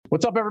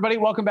What's up, everybody?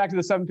 Welcome back to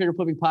the Seven Figure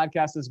Flipping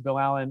Podcast. This is Bill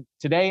Allen.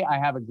 Today, I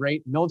have a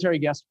great military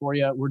guest for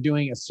you. We're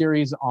doing a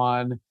series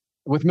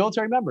with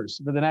military members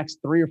for the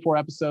next 3 or 4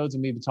 episodes,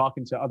 and we'll be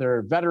talking to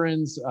other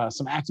veterans,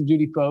 some active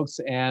duty folks.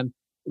 And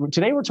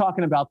today, we're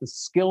talking about the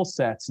skill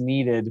sets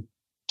needed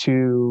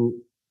to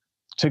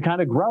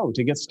kind of grow,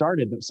 to get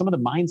started. Some of the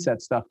mindset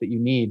stuff that you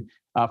need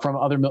from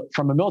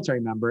a military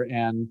member.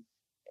 And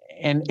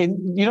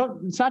you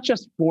know, it's not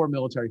just for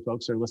military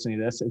folks who are listening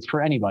to this, it's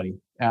for anybody.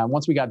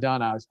 Once we got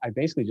done, I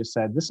basically just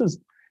said,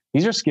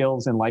 these are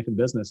skills in life and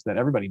business that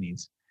everybody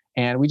needs.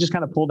 And we just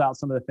kind of pulled out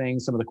some of the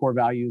things, some of the core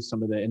values,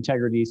 some of the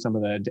integrity, some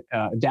of the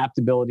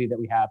adaptability that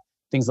we have,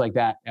 things like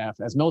that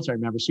as military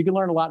members. So you can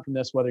learn a lot from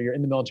this, whether you're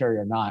in the military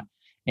or not.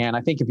 And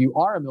I think if you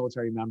are a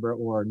military member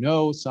or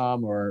know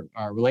some or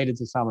are related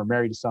to some or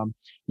married to some,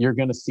 you're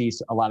going to see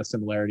a lot of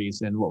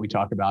similarities in what we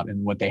talk about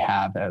and what they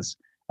have as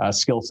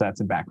skill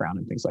sets and background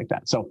and things like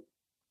that. So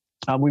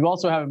we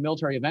also have a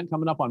military event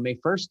coming up on May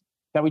 1st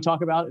that we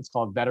talk about. It's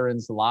called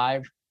Veterans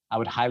Live. I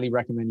would highly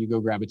recommend you go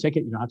grab a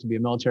ticket. You don't have to be a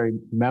military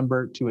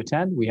member to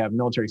attend. We have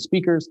military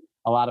speakers.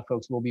 A lot of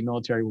folks will be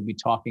military. We'll be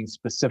talking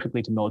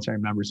specifically to military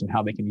members and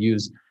how they can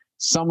use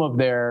some of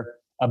their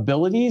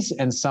abilities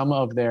and some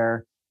of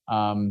their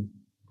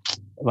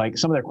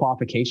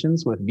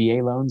qualifications with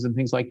VA loans and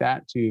things like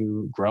that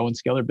to grow and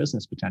scale their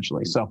business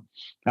potentially. So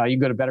you can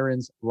go to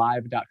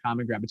veteranslive.com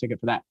and grab a ticket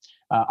for that.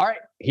 All right,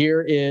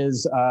 here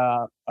is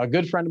a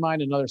good friend of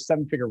mine, another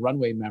 7-figure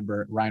runway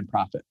member, Ryan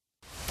Profit.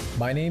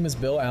 My name is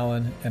Bill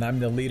Allen, and I'm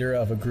the leader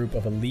of a group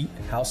of elite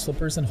house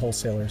flippers and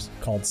wholesalers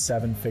called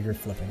 7-Figure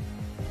Flipping.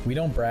 We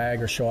don't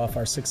brag or show off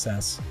our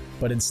success,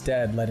 but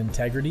instead let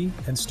integrity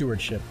and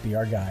stewardship be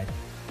our guide.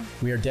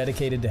 We are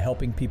dedicated to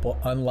helping people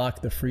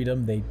unlock the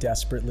freedom they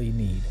desperately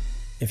need.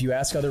 If you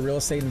ask other real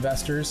estate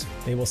investors,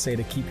 they will say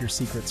to keep your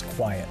secrets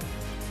quiet.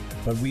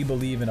 But we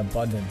believe in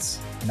abundance,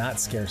 not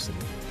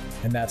scarcity,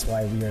 and that's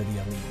why we are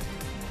the elite.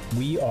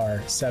 We are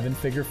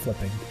 7-Figure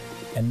Flipping,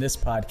 and this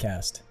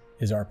podcast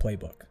is our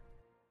playbook.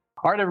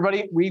 All right,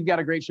 everybody, we've got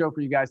a great show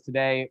for you guys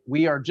today.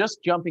 We are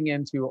just jumping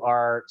into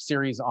our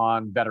series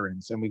on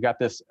veterans, and we've got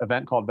this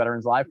event called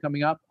Veterans Live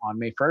coming up on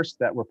May 1st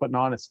that we're putting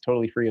on. It's a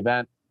totally free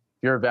event.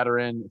 If you're a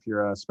veteran, if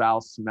you're a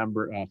spouse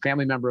member, a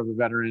family member of a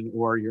veteran,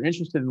 or you're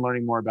interested in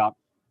learning more about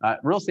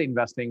real estate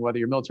investing, whether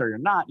you're military or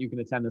not, you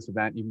can attend this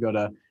event. You can go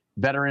to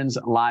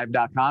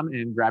veteranslive.com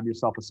and grab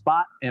yourself a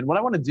spot. And what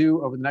I want to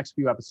do over the next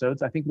few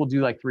episodes, I think we'll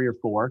do like 3 or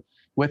 4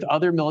 with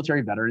other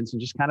military veterans and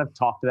just kind of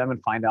talk to them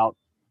and find out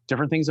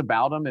different things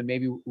about them and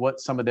maybe what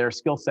some of their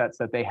skill sets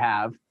that they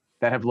have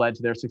that have led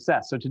to their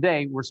success. So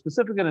today, we're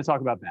specifically going to talk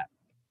about that.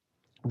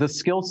 The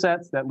skill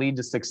sets that lead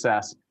to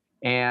success,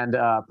 and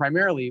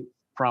primarily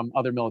from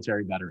other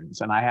military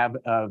veterans. And I have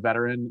a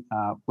veteran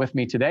with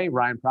me today,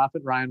 Ryan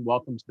Profit. Ryan,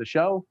 welcome to the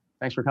show.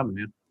 Thanks for coming,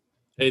 man.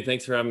 Hey,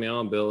 thanks for having me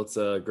on, Bill. It's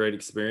a great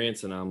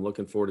experience, and I'm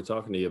looking forward to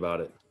talking to you about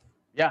it.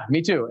 Yeah,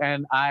 me too.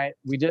 And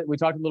we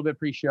talked a little bit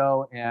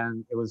pre-show,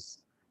 and it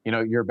was,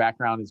 your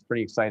background is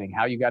pretty exciting.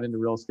 How you got into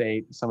real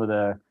estate, some of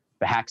the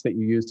hacks that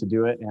you use to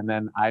do it. And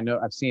then I know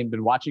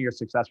been watching your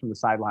success from the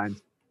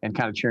sidelines and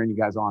kind of cheering you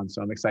guys on.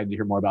 So I'm excited to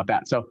hear more about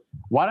that. So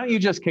why don't you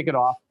just kick it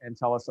off and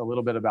tell us a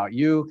little bit about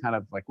you, kind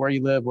of like where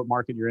you live, what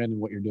market you're in,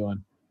 and what you're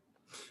doing.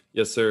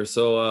 Yes, sir.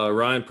 So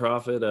Ryan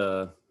Profit,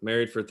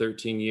 married for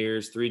 13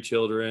 years, 3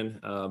 children,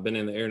 been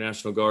in the Air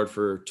National Guard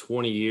for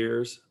 20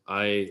 years.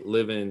 I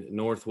live in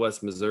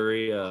Northwest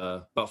Missouri,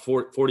 about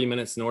 40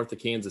 minutes north of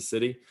Kansas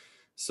City.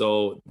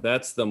 So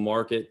that's the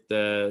market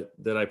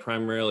that I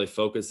primarily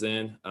focus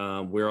in.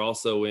 We're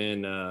also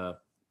in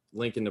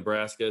Lincoln,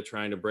 Nebraska,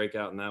 trying to break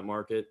out in that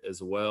market as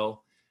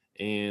well.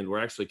 And we're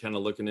actually kind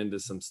of looking into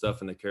some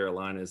stuff in the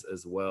Carolinas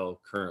as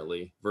well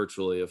currently,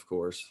 virtually, of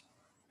course.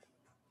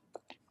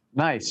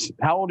 Nice.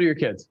 How old are your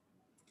kids?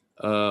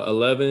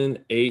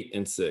 11, 8,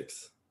 and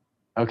 6.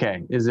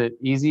 Okay. Is it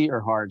easy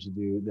or hard to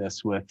do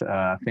this with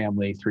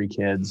family, 3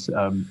 kids,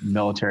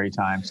 military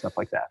time, stuff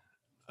like that?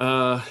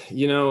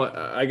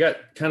 I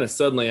got kind of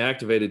suddenly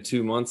activated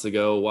 2 months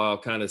ago while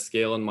kind of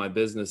scaling my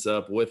business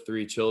up with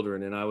 3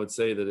 children. And I would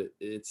say that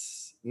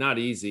it's not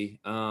easy,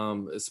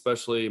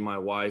 especially my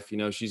wife.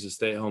 She's a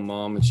stay-at-home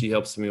mom, and she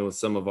helps me with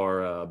some of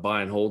our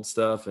buy and hold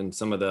stuff and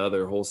some of the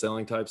other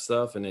wholesaling type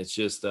stuff. And it's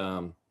just,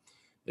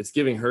 it's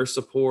giving her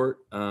support,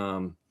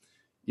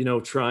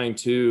 trying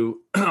to,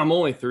 I'm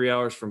only 3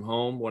 hours from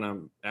home when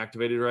I'm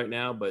activated right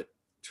now, but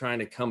trying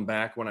to come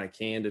back when I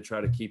can to try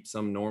to keep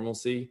some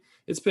normalcy.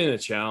 It's been a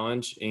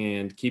challenge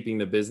and keeping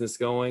the business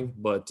going,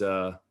 but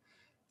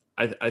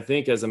I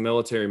think as a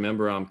military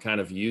member, I'm kind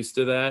of used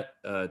to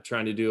that,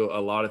 trying to do a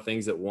lot of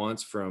things at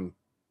once, from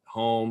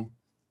home,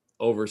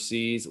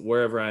 overseas,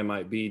 wherever I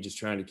might be, just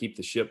trying to keep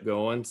the ship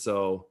going.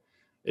 So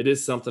it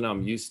is something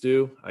I'm used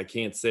to. I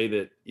can't say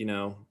that,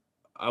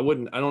 I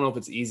don't know if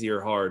it's easy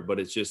or hard, but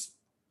it's just,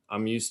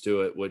 I'm used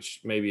to it,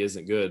 which maybe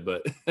isn't good,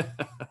 but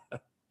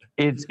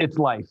it's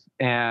life.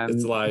 And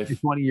it's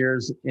life. 20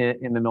 years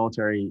in the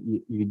military,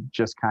 you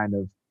just kind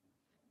of,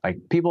 like,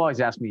 people always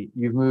ask me,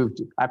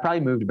 I probably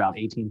moved about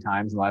 18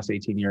 times in the last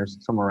 18 years,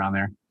 somewhere around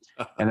there.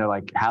 And they're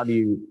like, how do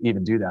you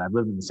even do that? I've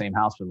lived in the same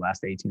house for the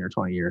last 18 or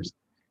 20 years.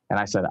 And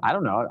I said, I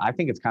don't know. I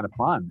think it's kind of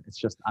fun. It's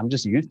just, I'm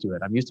just used to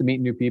it. I'm used to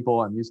meeting new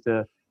people. I'm used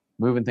to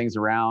moving things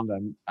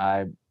around.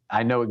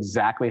 I know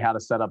exactly how to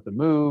set up the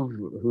move,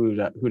 who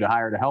to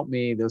hire to help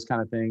me, those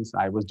kind of things.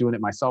 I was doing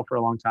it myself for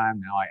a long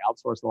time. Now I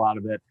outsource a lot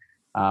of it.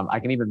 I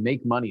can even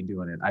make money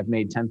doing it. I've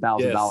made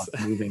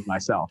 $10,000 moving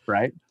myself,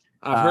 right?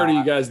 I've heard of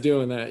you guys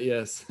doing that.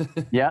 Yes.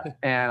 Yeah.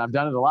 And I've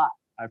done it a lot.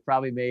 I've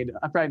probably made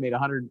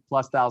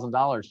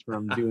 $100,000+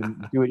 from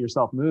doing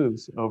do-it-yourself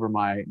moves over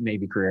my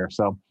Navy career.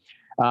 So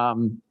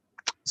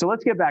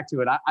let's get back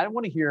to it. I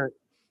want to hear,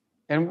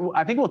 and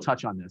I think we'll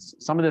touch on this,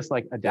 some of this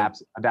like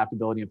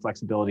adaptability and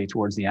flexibility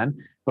towards the end.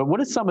 But what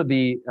is some of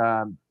the,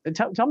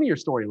 tell me your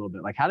story a little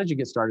bit. Like, how did you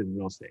get started in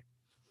real estate?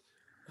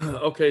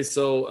 Okay.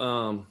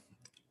 So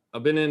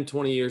I've been in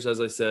 20 years,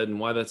 as I said, and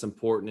why that's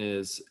important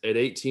is at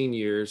 18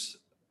 years,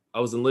 I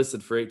was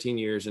enlisted for 18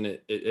 years, and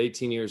at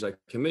 18 years, I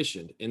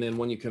commissioned. And then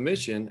when you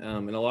commission,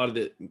 and a lot of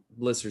the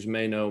listeners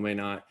may know, may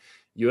not,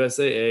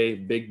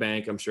 USAA, big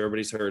bank, I'm sure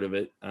everybody's heard of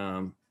it,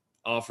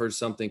 offers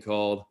something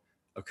called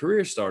a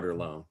career starter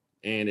loan.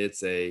 And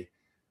it's a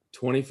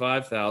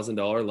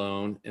 $25,000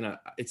 loan. And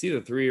it's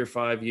either 3 or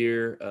 5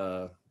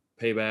 year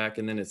payback.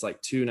 And then it's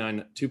like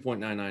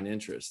 2.99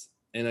 interest.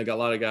 And I got a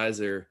lot of guys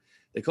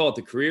they call it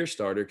the career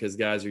starter because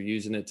guys are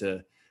using it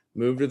to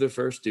move to their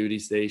first duty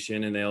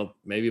station, and they'll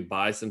maybe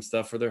buy some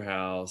stuff for their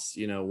house,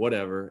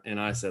 whatever. And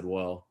I said,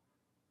 well,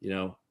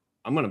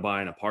 I'm going to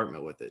buy an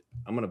apartment with it.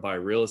 I'm going to buy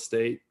real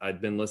estate. I'd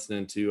been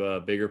listening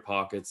to Bigger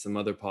Pockets, some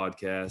other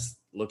podcasts,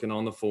 looking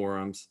on the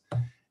forums.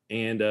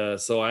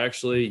 And so I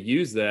actually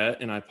used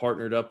that, and I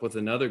partnered up with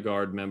another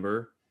guard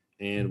member,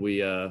 and we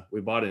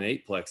bought an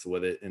 8-plex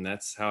with it. And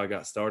that's how I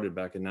got started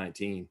back in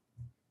 19.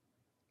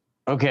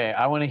 Okay,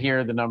 I want to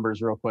hear the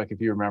numbers real quick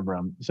if you remember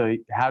them. So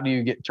how do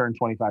you turn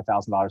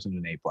 $25,000 into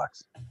an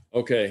 8-plex?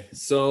 Okay,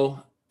 so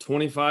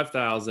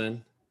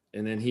 25,000,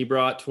 and then he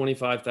brought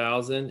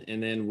 25,000,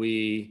 and then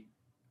we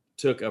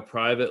took a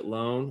private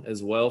loan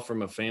as well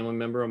from a family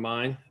member of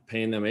mine,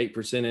 paying them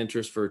 8%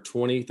 interest for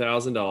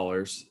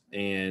 $20,000,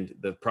 and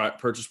the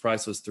purchase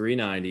price was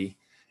 $390.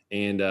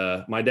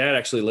 And my dad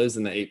actually lives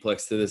in the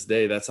 8-plex to this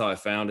day. That's how I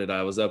found it.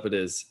 I was up at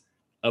his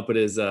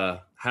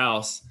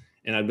house.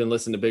 And I've been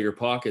listening to Bigger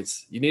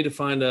Pockets. You need to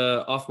find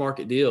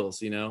off-market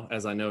deals,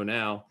 as I know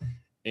now.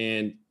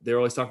 And they're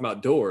always talking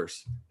about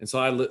doors. And so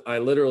I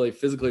literally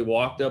physically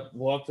walked up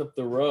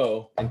the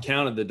row and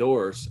counted the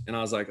doors. And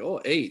I was like, oh,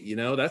 8,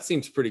 that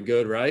seems pretty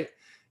good, right?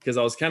 Because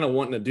I was kind of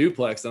wanting a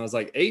duplex. And I was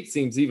like, 8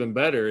 seems even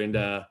better. And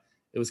it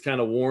was kind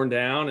of worn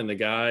down, and the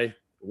guy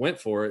went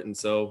for it. And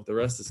so the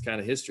rest is kind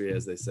of history,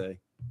 as they say.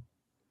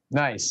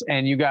 Nice.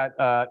 And you got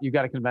a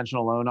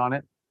conventional loan on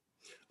it?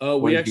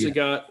 We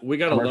got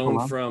a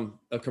loan from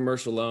a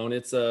commercial loan.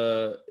 It's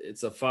a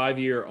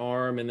 5-year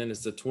ARM, and then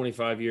it's a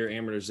 25-year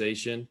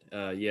amortization.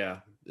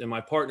 And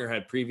my partner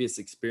had previous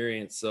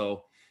experience,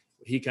 so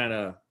he kind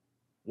of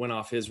went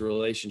off his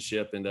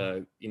relationship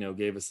and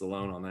gave us the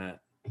loan on that.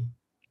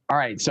 All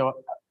right. So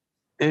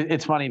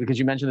it's funny because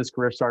you mentioned this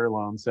career starter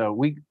loan. So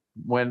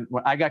when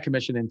I got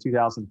commissioned in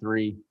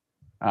 2003,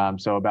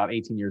 so about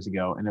 18 years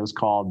ago, and it was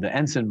called the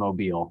Ensign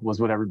Mobile, was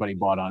what everybody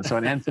bought on. So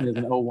an Ensign is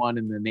an 01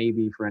 in the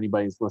Navy for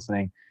anybody who's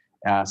listening,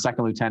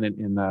 second lieutenant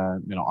in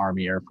the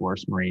Army, Air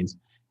Force, Marines.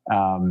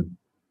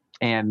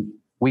 And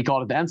we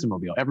called it the Ensign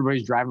Mobile.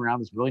 Everybody's driving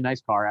around this really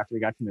nice car after they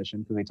got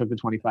commissioned because they took the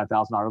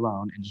 $25,000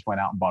 loan and just went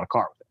out and bought a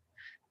car with it.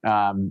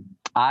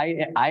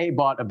 I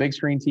bought a big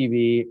screen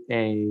TV,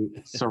 a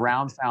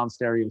surround sound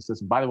stereo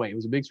system. By the way, it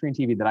was a big screen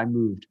TV that I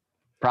moved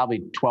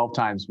probably 12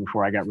 times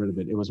before I got rid of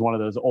it. It was one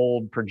of those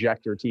old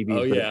projector TVs,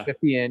 oh, yeah.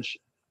 50-inch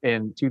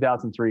in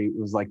 2003. It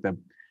was like it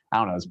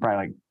was probably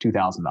like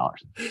 $2,000.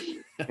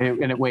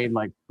 And it weighed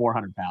like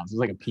 400 pounds. It was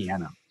like a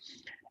piano.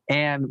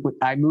 And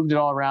I moved it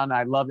all around.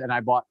 I loved it. And I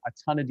bought a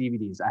ton of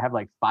DVDs. I have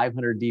like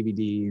 500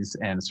 DVDs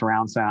and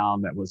surround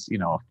sound that was, it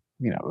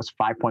was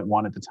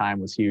 5.1 at the time,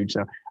 was huge.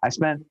 So I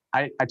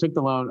took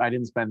the loan. I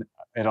didn't spend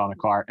it on a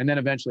car. And then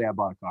eventually I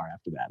bought a car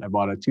after that. I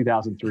bought a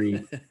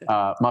 2003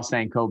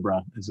 Mustang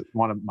Cobra. It's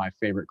one of my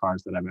favorite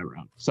cars that I've ever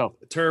owned. So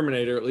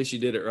Terminator, at least you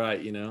did it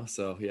right,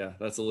 So yeah,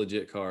 that's a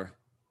legit car.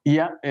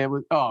 Yeah, it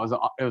was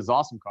an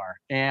awesome car.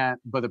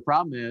 But the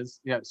problem is,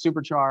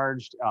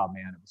 supercharged. Oh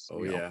man, it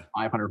was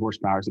 500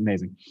 horsepower. It's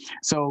amazing.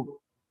 So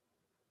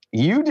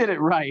you did it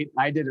right.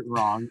 I did it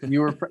wrong.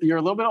 You're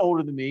a little bit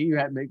older than me. You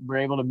were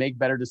able to make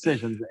better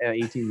decisions at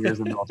 18 years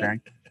in the military.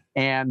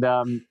 And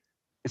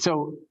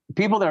so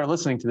people that are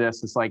listening to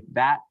this, it's like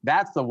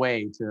that's the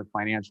way to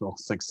financial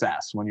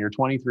success. When you're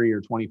 23 or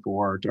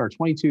 24 or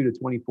 22 to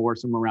 24,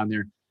 somewhere around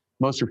there,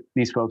 most of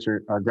these folks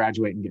are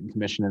graduating, getting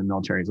commissioned in the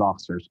military as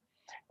officers.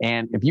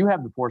 And if you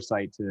have the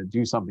foresight to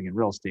do something in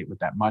real estate with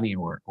that money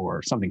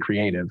or something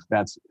creative,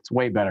 it's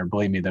way better,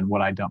 believe me, than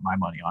what I dumped my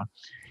money on.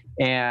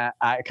 And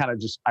I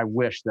I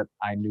wish that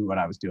I knew what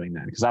I was doing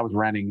then, because I was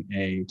renting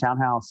a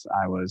townhouse.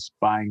 I was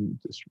buying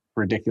just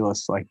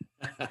ridiculous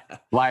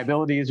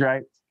liabilities,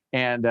 right?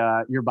 And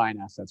you're buying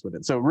assets with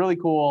it. So really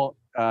cool.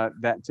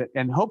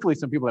 and hopefully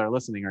some people that are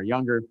listening are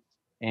younger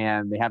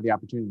and they have the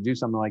opportunity to do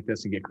something like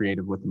this and get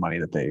creative with the money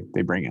that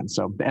they bring in.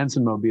 So the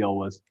Ensign Mobile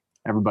was,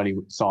 everybody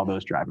saw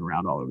those driving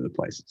around all over the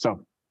place.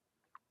 So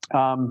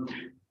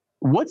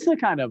what's the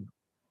kind of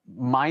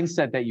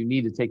mindset that you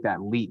need to take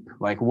that leap?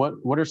 Like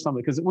what are some,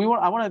 because I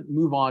want to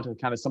move on to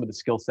kind of some of the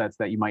skill sets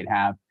that you might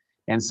have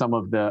and some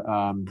of the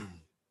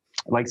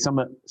like some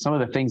of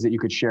the things that you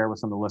could share with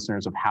some of the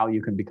listeners of how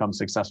you can become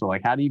successful.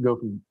 Like how do you go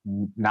from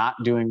not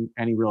doing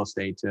any real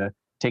estate to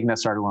taking that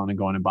starter loan and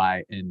going and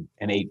buy an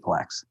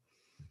 8-plex?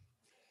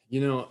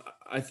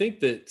 I think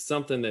that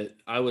something that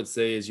I would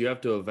say is you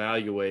have to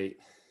evaluate.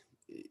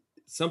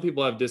 Some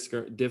people have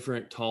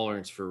different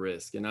tolerance for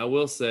risk. And I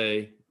will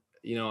say,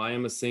 I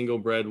am a single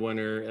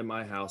breadwinner at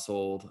my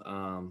household.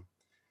 But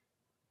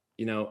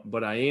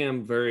I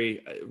am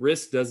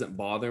risk doesn't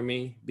bother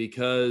me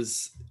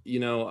because,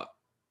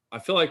 I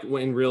feel like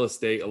in real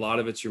estate, a lot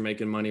of it's you're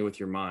making money with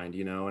your mind,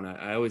 and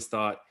I always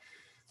thought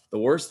the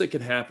worst that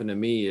could happen to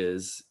me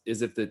is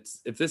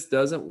if this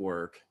doesn't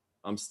work,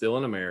 I'm still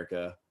in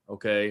America.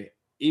 Okay.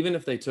 Even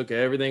if they took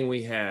everything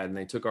we had and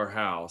they took our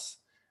house,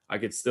 I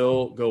could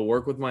still go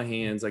work with my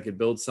hands. I could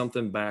build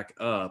something back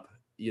up,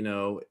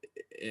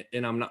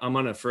 and I'm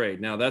unafraid.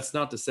 Now, that's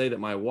not to say that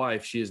my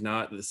wife, she is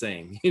not the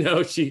same.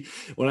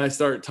 When I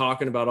start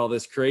talking about all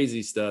this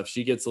crazy stuff,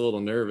 she gets a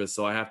little nervous.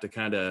 So I have to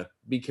kind of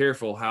be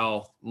careful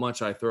how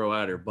much I throw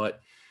at her.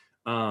 But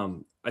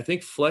I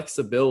think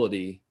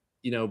flexibility,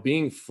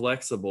 being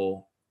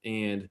flexible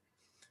and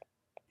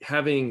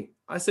having,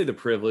 I say, the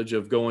privilege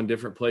of going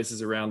different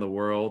places around the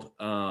world.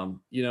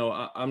 I'm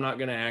not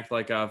going to act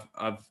like I've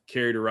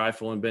carried a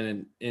rifle and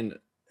been in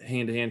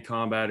hand-to-hand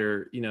combat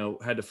or,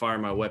 had to fire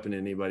my weapon at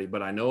anybody,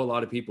 but I know a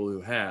lot of people who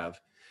have.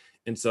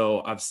 And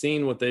so I've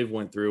seen what they've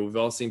went through. We've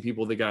all seen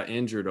people that got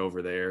injured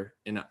over there,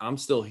 and I'm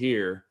still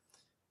here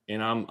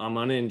and I'm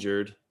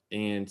uninjured.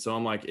 And so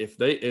I'm like,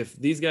 if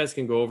these guys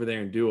can go over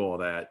there and do all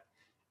that,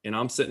 and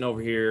I'm sitting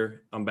over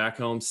here, I'm back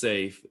home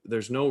safe,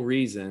 there's no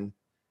reason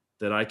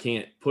that I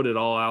can't put it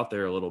all out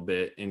there a little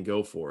bit and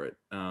go for it.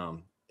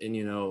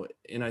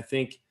 And I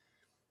think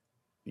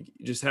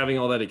just having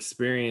all that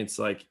experience,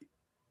 like,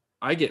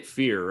 I get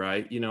fear,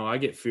 right? I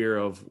get fear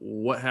of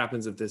what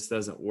happens if this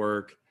doesn't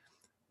work.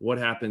 What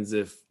happens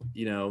if,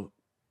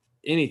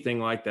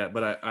 anything like that.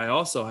 But I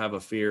also have a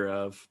fear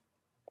of,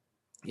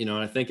 and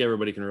I think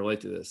everybody can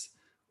relate to this.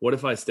 What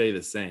if I stay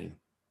the same?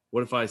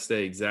 What if I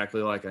stay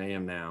exactly like I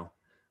am now?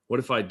 What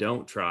if I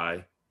don't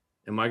try?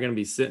 Am I going to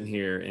be sitting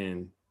here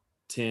in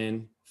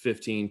 10,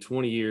 15,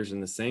 20 years in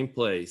the same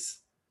place?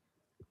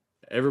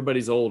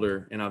 Everybody's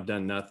older and I've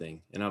done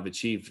nothing and I've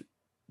achieved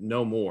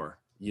no more,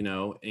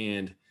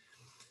 and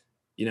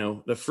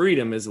the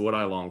freedom is what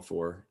I long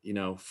for,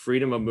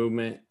 freedom of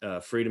movement,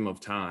 freedom of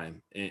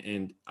time.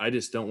 And I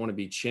just don't want to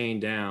be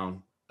chained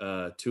down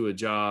to a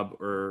job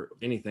or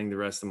anything the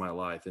rest of my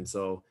life. And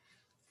so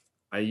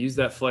I use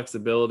that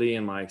flexibility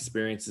and my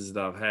experiences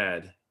that I've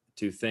had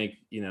to think,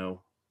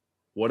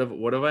 what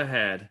have I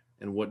had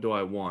and what do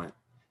I want?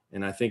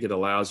 And I think it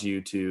allows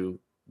you to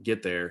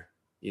get there,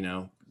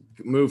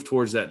 move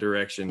towards that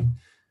direction,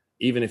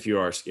 even if you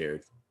are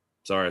scared.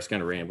 Sorry, I was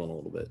kind of rambling a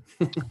little bit.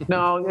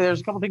 No, there's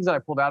a couple of things that I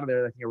pulled out of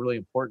there that I think are really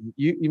important.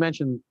 You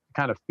mentioned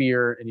kind of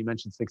fear and you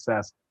mentioned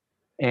success.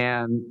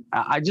 And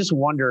I just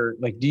wonder,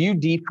 like, do you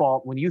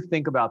default when you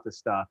think about this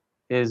stuff?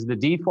 Is the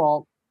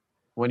default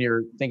when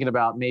you're thinking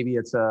about maybe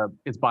it's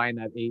buying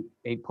that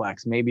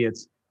 8-plex, maybe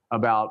it's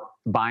about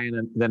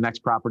buying the next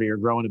property or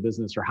growing a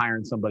business or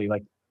hiring somebody?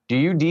 Like, do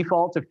you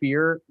default to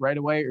fear right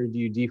away, or do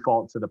you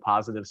default to the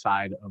positive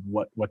side of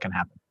what can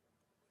happen?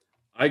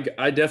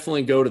 I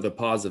definitely go to the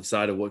positive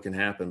side of what can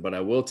happen, but I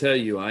will tell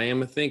you, I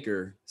am a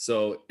thinker.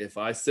 So if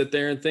I sit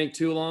there and think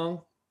too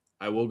long,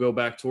 I will go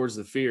back towards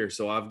the fear.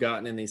 So I've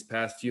gotten in these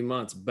past few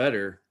months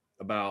better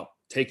about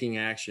taking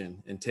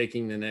action and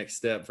taking the next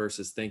step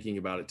versus thinking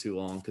about it too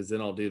long, because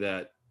then I'll do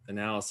that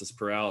analysis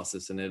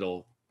paralysis and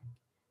it'll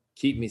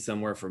keep me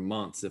somewhere for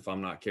months if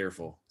I'm not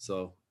careful.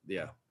 So,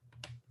 yeah.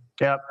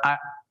 Yeah.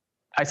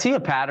 I see a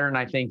pattern,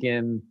 I think,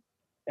 and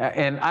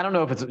I don't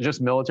know if it's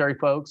just military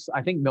folks.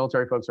 I think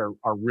military folks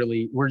are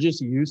really, we're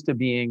just used to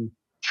being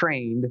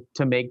trained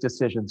to make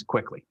decisions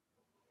quickly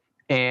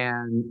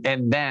and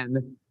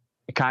then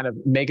kind of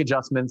make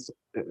adjustments,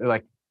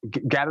 like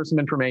gather some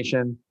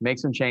information, make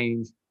some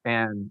change,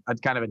 and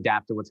kind of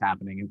adapt to what's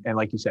happening. And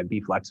like you said,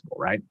 be flexible,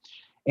 right?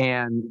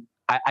 And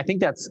I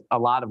think that's a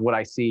lot of what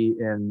I see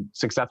in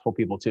successful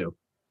people too,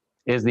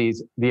 is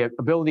the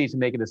ability to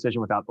make a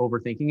decision without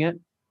overthinking it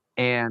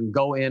and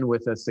go in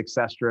with a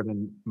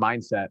success-driven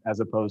mindset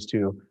as opposed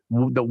to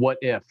the what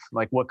if,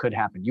 like what could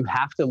happen. You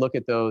have to look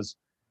at those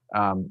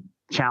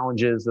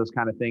challenges, those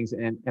kind of things,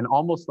 and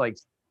almost like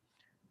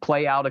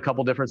play out a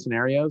couple different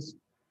scenarios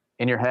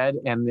in your head.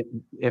 And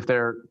if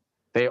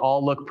they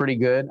all look pretty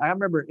good. I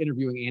remember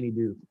interviewing Annie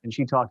Duke, and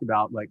she talked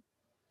about, like,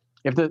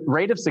 if the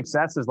rate of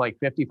success is like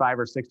 55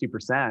 or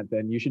 60%,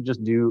 then you should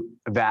just do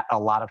that a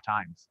lot of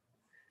times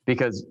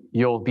because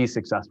you'll be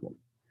successful.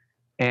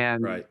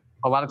 And right.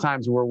 a lot of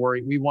times we're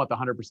worried, we want the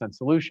 100%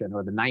 solution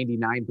or the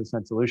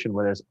 99% solution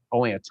where there's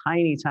only a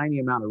tiny, tiny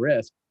amount of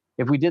risk.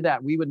 If we did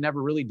that, we would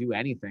never really do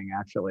anything,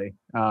 actually.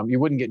 You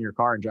wouldn't get in your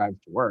car and drive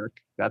to work,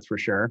 that's for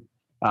sure.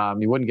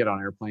 You wouldn't get on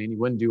an airplane. You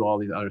wouldn't do all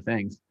these other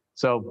things.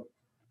 So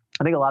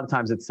I think a lot of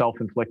times it's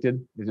self-inflicted.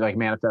 It's like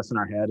manifests in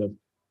our head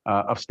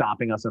of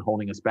stopping us and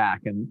holding us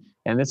back. And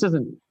this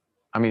isn't,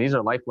 I mean, these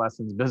are life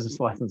lessons, business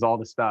lessons, all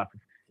this stuff.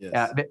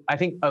 Yes. I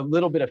think a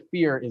little bit of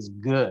fear is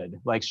good.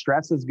 Like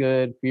stress is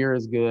good, fear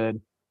is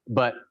good,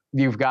 but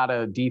you've got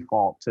to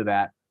default to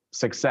that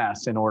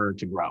success in order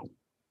to grow.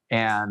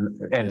 And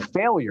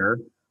failure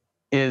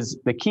is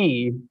the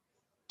key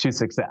to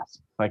success.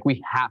 Like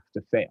we have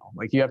to fail.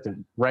 Like you have to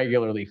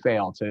regularly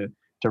fail to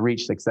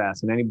reach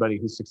success. And anybody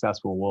who's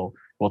successful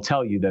will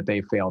tell you that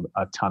they failed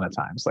a ton of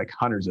times, like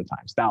hundreds of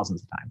times,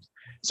 thousands of times.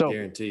 So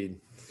guaranteed.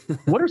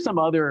 what are some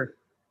other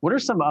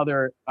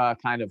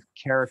kind of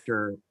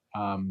character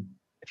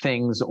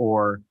things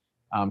or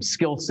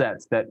skill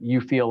sets that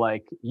you feel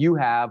like you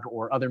have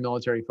or other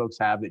military folks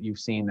have that you've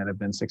seen that have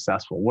been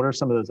successful? What are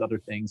some of those other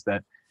things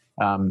that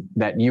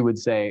you would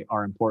say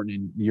are important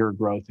in your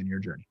growth and your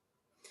journey?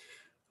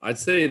 I'd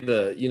say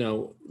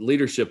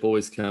leadership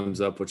always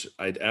comes up, which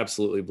I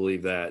absolutely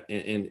believe that.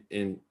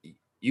 And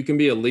you can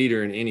be a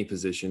leader in any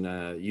position.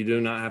 You do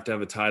not have to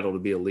have a title to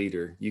be a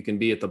leader. You can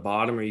be at the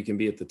bottom or you can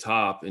be at the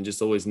top and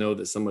just always know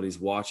that somebody's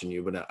watching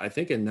you. But I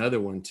think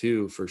another one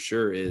too, for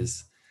sure,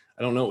 is,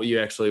 I don't know what you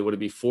actually, would it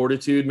be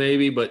fortitude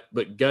maybe, but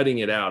gutting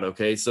it out.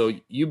 Okay. So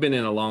you've been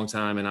in a long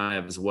time and I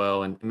have as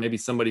well. And maybe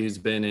somebody who's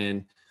been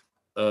in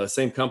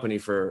same company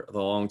for a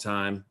long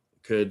time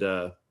could,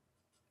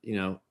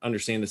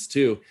 understand this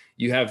too.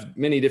 You have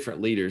many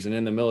different leaders, and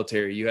in the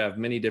military, you have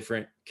many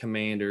different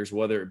commanders,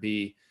 whether it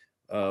be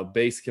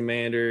base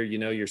commander,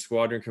 your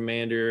squadron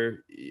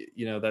commander,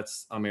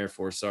 I'm Air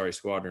Force, sorry,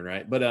 squadron,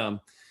 right? But,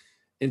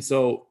 and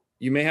so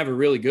you may have a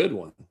really good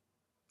one.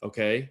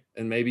 Okay.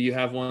 And maybe you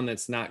have one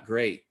that's not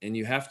great, and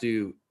you have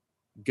to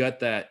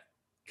gut that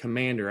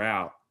commander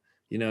out.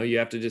 You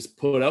have to just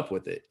put up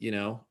with it.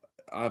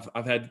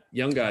 I've had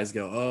young guys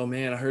go, "Oh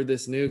man, I heard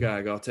this new guy."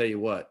 I go, "I'll tell you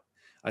what."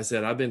 I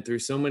said, "I've been through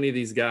so many of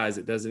these guys,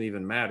 it doesn't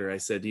even matter." I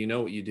said, "Do you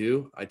know what you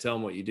do?" I tell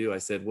them what you do. I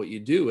said, "What you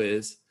do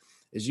is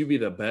you be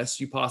the best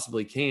you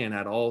possibly can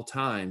at all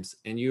times,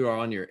 and you are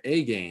on your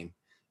A game.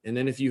 And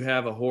then if you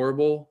have a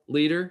horrible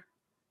leader,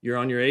 you're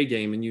on your A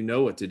game and you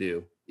know what to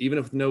do. Even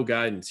with no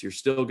guidance, you're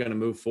still going to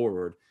move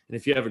forward. And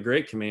if you have a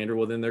great commander,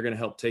 well, then they're going to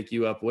help take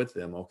you up with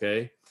them."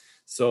 Okay.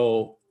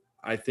 So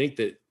I think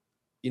that,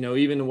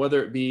 even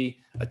whether it be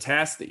a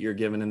task that you're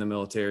given in the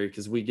military,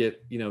 because we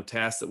get,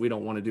 tasks that we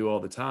don't want to do all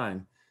the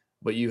time,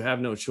 but you have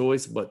no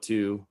choice but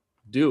to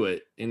do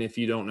it. And if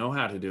you don't know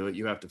how to do it,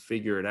 you have to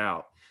figure it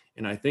out.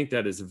 And I think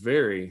that is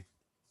very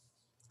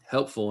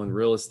helpful in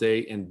real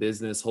estate and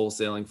business,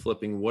 wholesaling,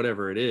 flipping,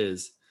 whatever it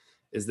is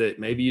that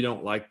maybe you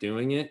don't like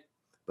doing it,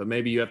 but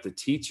maybe you have to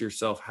teach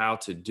yourself how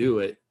to do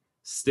it,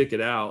 stick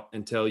it out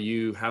until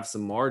you have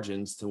some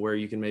margins to where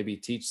you can maybe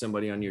teach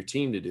somebody on your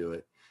team to do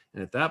it.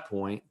 And at that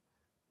point,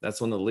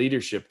 that's when the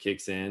leadership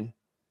kicks in.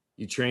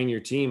 You train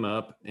your team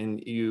up,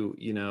 and you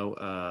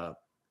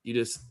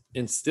just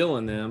instill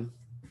in them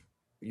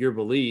your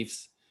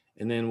beliefs.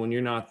 And then when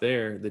you're not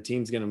there, the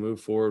team's going to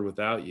move forward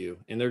without you.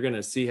 And they're going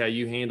to see how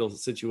you handle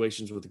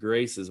situations with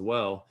grace as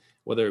well,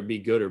 whether it be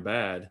good or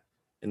bad.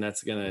 And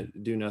that's going to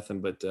do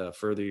nothing but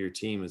further your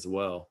team as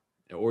well,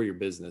 or your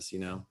business,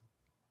 You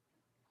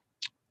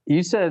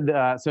said,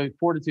 so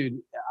fortitude,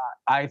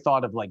 I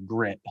thought of like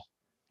grit,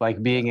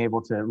 like being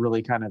able to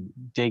really kind of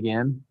dig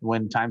in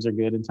when times are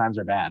good and times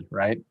are bad,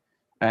 right?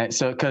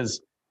 So, because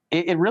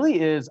it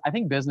really is, I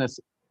think business,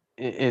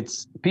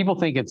 it's people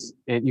think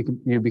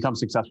you become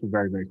successful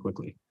very, very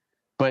quickly,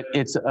 but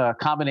it's a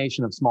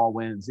combination of small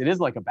wins. It is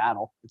like a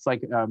battle. It's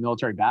like a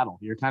military battle.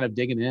 You're kind of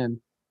digging in,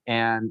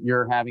 and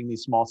you're having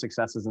these small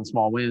successes and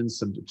small wins,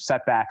 some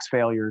setbacks,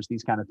 failures,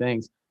 these kind of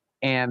things.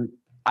 And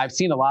I've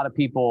seen a lot of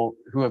people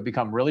who have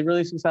become really,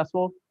 really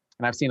successful,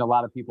 and I've seen a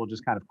lot of people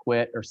just kind of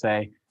quit or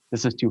say,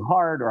 "This is too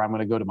hard," or "I'm going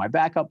to go to my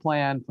backup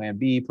plan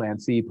B, plan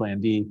C,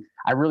 plan D.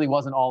 I really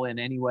wasn't all in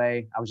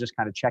anyway. I was just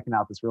kind of checking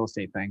out this real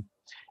estate thing."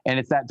 And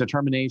it's that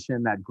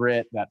determination, that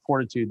grit, that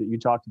fortitude that you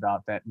talked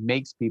about that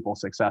makes people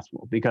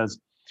successful, because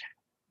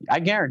I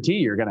guarantee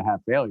you're going to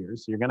have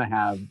failures. You're going to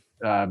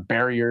have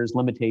barriers,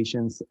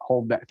 limitations,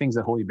 things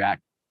that hold you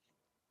back.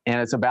 And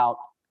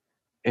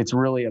it's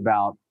really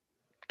about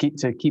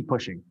keep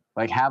pushing,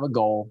 like have a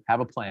goal,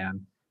 have a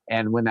plan.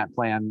 And when that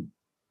plan,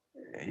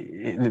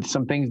 if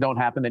some things don't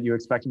happen that you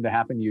expect them to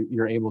happen,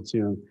 you're able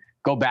to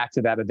go back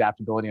to that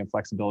adaptability and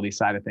flexibility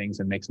side of things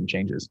and make some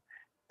changes.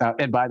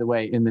 And by the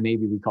way, in the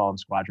Navy, we call them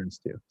squadrons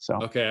too. So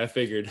okay, I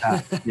figured.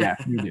 Yeah,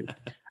 you do.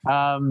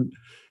 All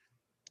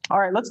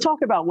right, let's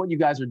talk about what you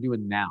guys are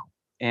doing now.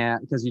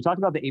 And because you talked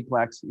about the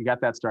Aplex, you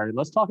got that started.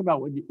 Let's talk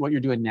about what you're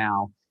doing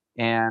now,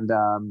 and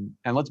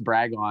let's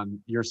brag on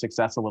your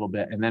success a little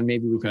bit, and then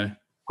maybe we can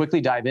quickly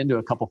dive into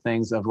a couple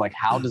things of like,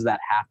 how does that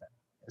happen?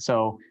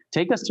 So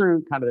take us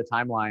through kind of the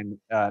timeline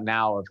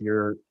now of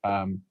your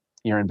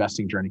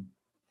investing journey.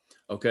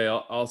 Okay,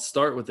 I'll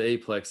start with the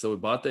eightplex. So we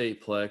bought the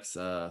eightplex,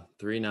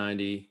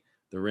 390.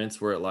 The rents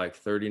were at like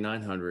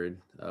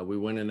 3,900. We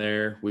went in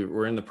there. We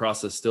were in the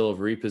process still of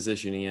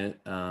repositioning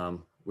it.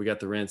 We got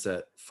the rents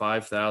at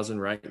 5,000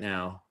 right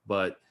now,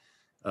 but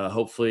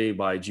hopefully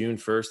by June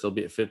 1st they'll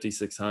be at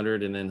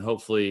 5,600, and then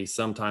hopefully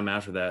sometime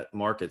after that,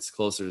 market's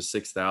closer to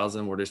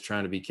 6,000. We're just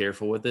trying to be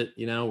careful with it.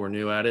 We're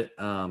new at it.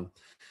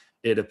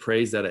 It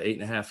appraised at an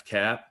 8.5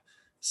 cap.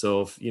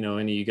 So if, any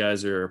of you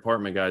guys are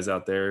apartment guys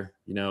out there,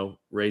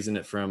 raising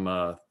it from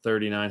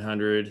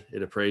 3,900,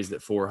 it appraised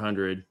at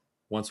 400.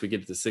 Once we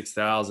get to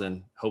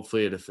 6,000,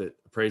 hopefully if it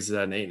appraises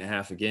at an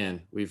 8.5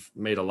 again, we've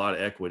made a lot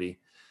of equity.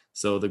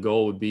 So the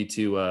goal would be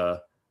to,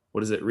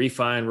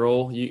 refi and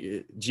roll.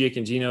 Gic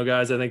and Gino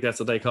guys, I think that's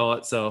what they call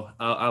it. So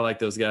I like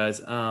those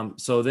guys.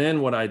 So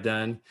then what I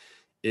done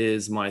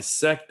is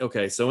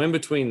so in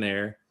between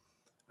there,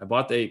 I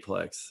bought the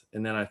eightplex,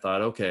 and then I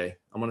thought, okay,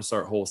 I'm going to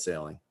start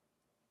wholesaling.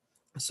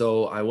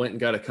 So I went and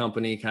got a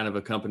company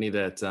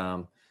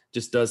that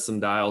just does some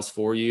dials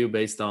for you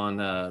based on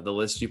the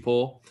list you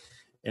pull.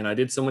 And I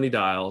did so many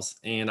dials,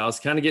 and I was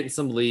kind of getting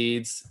some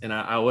leads, and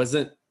I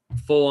wasn't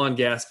full on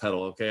gas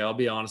pedal. Okay. I'll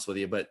be honest with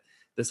you, but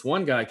this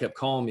one guy kept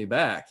calling me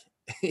back.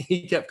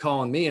 He kept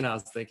calling me, and I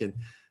was thinking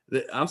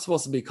that I'm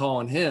supposed to be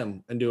calling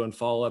him and doing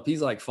follow up.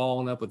 He's like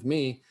following up with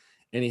me,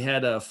 and he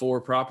had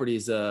 4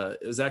 properties.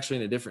 It was actually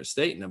in a different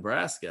state,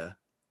 Nebraska.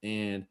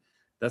 And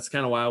that's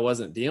kind of why I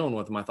wasn't dealing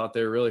with them. I thought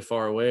they were really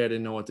far away. I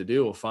didn't know what to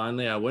do. Well,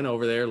 finally I went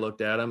over there,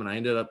 looked at them, and I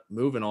ended up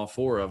moving all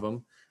 4 of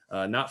them.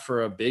 Not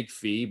for a big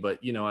fee, but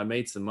I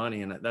made some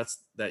money, and that's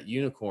that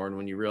unicorn.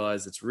 When you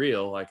realize it's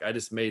real, like I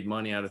just made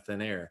money out of thin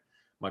air.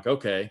 I'm like,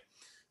 okay.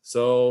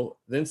 So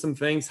then some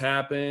things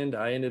happened.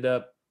 I ended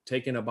up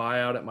taking a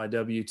buyout at my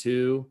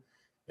W-2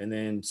 and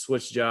then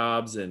switched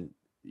jobs. And,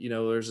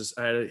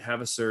 I had to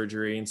have a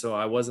surgery. And so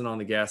I wasn't on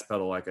the gas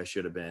pedal like I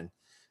should have been.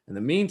 In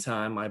the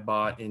meantime,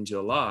 in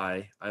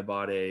July, I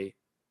bought a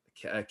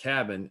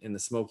cabin in the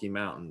Smoky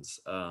Mountains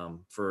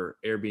for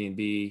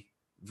Airbnb,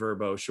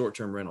 Vrbo,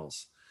 short-term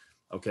rentals.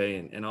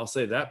 Okay. And I'll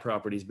say that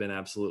property's been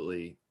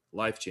absolutely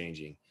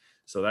life-changing.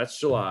 So that's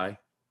July.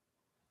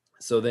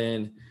 So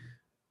then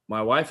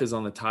my wife is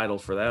on the title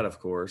for that, of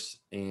course,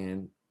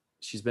 and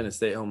she's been a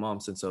stay-at-home mom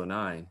since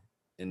 2009.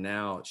 And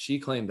now she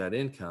claimed that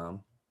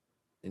income,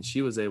 and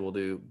she was able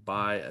to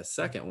buy a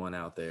second one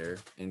out there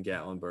in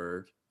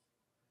Gatlinburg.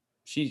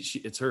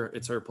 It's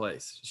her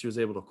place. She was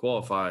able to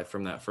qualify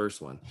from that first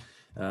one.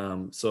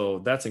 So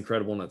that's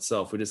incredible in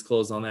itself. We just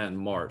closed on that in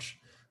March.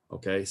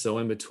 Okay. So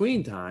in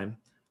between time,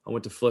 I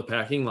went to Flip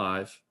Hacking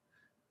Live.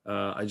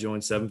 I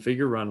joined 7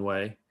 Figure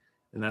Runway.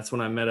 And that's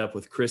when I met up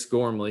with Chris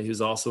Gormley,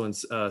 who's also in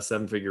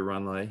 7 Figure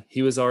Runway.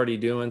 He was already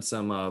doing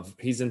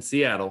he's in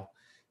Seattle.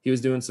 He was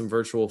doing some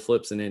virtual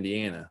flips in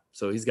Indiana.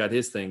 So he's got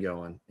his thing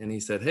going. And he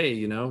said,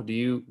 hey, what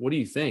do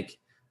you think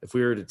if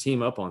we were to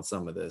team up on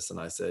some of this? And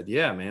I said,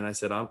 yeah, man. I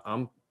said,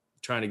 I'm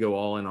trying to go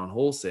all in on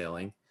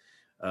wholesaling.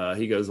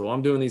 He goes, well,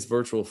 I'm doing these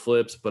virtual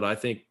flips, but I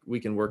think we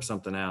can work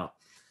something out.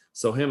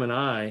 So him and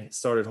I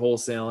started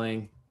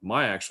wholesaling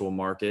my actual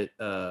market,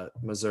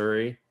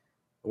 Missouri.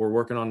 We're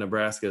working on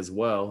Nebraska as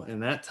well.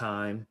 And that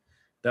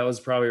was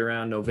probably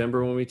around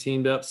November when we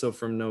teamed up. So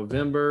from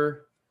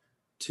November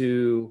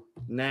to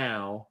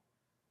now,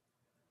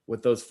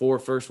 with those 4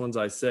 first ones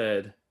I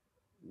said,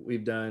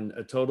 we've done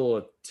a total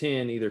of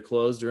 10 either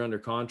closed or under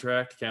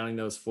contract, counting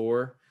those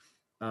 4.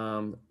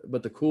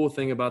 But the cool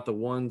thing about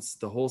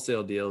the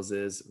wholesale deals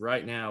is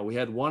right now we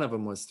had one of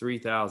them was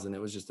 3,000.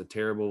 It was just a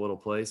terrible little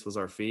place was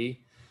our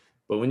fee.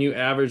 But when you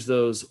average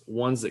those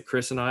ones that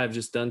Chris and I have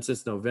just done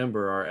since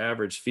November, our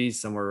average fee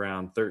is somewhere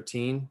around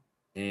 13.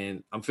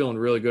 And I'm feeling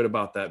really good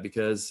about that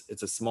because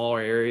it's a smaller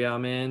area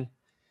I'm in.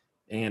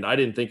 And I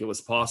didn't think it was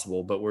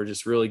possible, but we're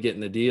just really getting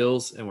the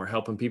deals and we're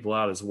helping people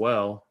out as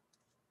well.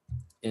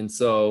 And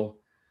so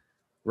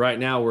right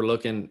now we're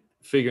and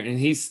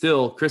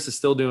Chris is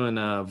still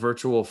doing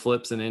virtual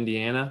flips in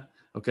Indiana.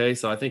 Okay.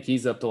 So I think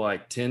he's up to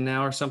like 10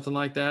 now or something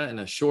like that in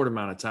a short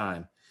amount of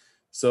time.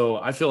 So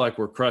I feel like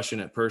we're crushing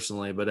it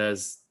personally, but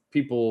as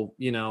people,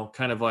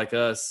 kind of like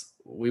us,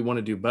 we want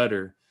to do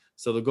better.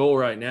 So the goal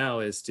right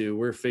now is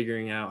we're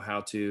figuring out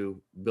how to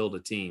build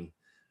a team.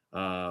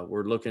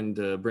 We're looking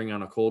to bring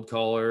on a cold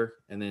caller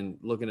and then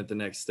looking at the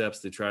next steps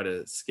to try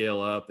to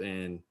scale up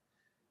and,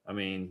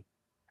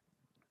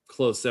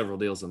 close several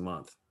deals a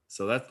month.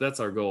 So that's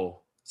our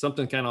goal.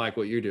 Something kind of like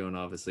what you're doing,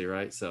 obviously,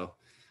 right? So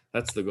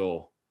that's the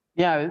goal.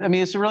 Yeah,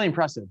 it's really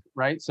impressive,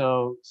 right?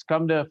 So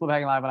come to Flip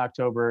Hacking Live in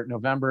October.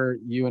 November,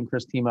 you and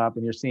Chris team up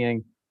and you're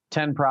seeing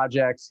 10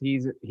 projects.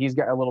 He's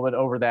got a little bit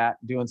over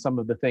that, doing some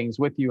of the things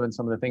with you and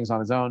some of the things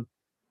on his own.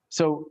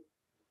 So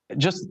I'm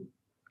just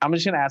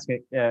going to ask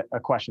a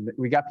question.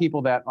 We got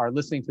people that are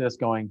listening to this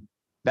going,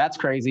 that's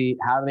crazy.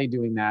 How are they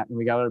doing that? And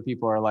we got other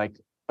people who are like,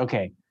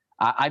 okay,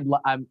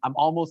 I'm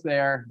almost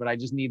there, but I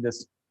just need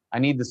this. I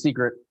need the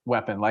secret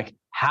weapon.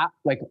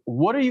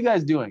 What are you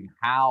guys doing?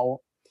 How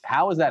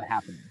is that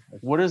happening?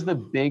 What is the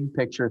big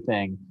picture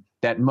thing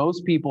that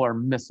most people are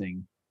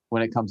missing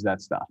when it comes to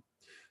that stuff?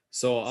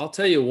 So I'll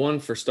tell you one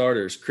for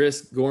starters.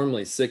 Chris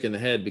Gormley's sick in the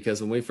head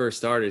because when we first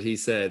started, he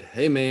said,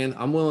 "Hey man,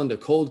 I'm willing to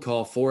cold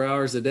call 4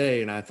 hours a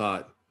day." And I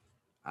thought,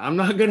 I'm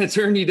not going to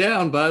turn you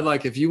down, bud.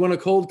 Like if you want a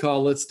cold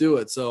call, let's do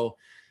it. So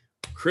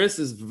Chris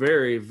is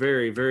very,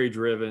 very, very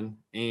driven.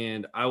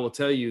 And I will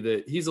tell you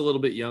that he's a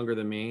little bit younger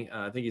than me.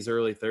 I think he's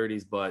early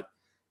 30s, but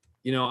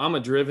I'm a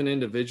driven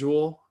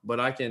individual, but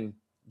I can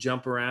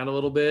jump around a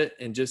little bit,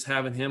 and just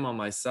having him on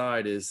my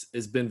side has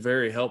been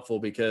very helpful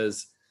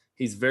because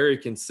he's very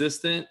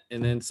consistent.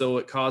 And then so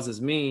it causes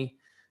me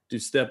to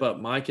step up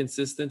my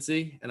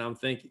consistency. And I'm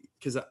thinking,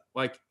 because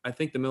I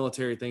think the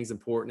military thing's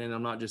important, and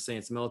I'm not just saying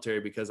it's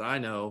military because I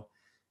know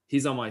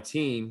he's on my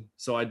team,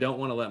 so I don't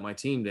want to let my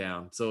team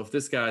down. So if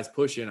this guy's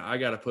pushing, I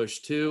got to push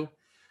too.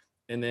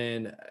 And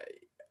then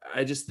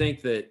I just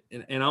think that,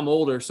 and I'm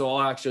older, so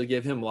I'll actually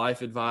give him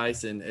life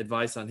advice, and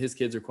advice on his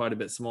kids are quite a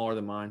bit smaller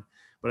than mine.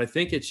 But I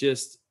think it's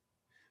just,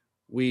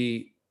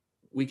 we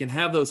can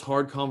have those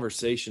hard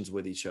conversations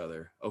with each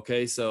other.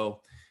 Okay.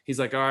 So he's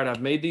like, all right,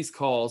 I've made these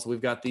calls.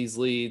 We've got these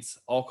leads.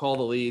 I'll call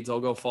the leads.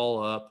 I'll go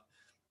follow up.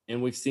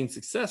 And we've seen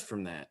success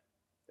from that.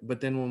 But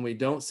then when we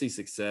don't see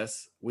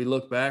success, we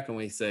look back and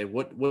we say,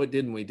 what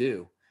didn't we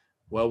do?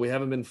 Well, we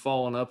haven't been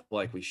following up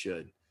like we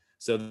should.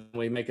 So then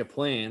we make a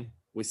plan.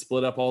 We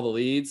split up all the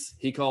leads.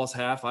 He calls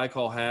half, I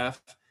call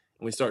half,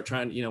 and we start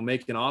trying,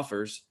 making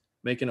offers,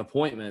 making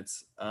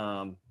appointments.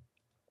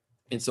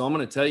 And so I'm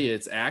going to tell you,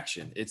 it's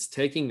action. It's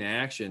taking the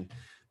action,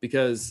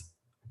 because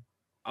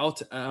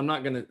I'm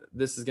not going to,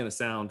 this is going to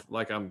sound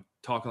like I'm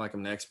talking like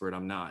I'm an expert.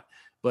 I'm not,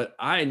 but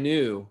I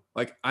knew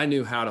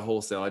how to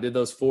wholesale. I did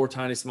those 4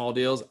 tiny small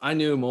deals. I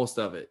knew most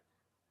of it,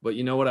 but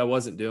you know what I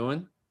wasn't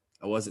doing?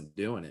 I wasn't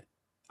doing it.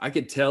 I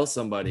could tell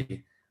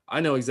somebody, I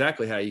know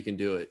exactly how you can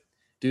do it.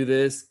 Do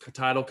this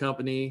title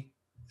company,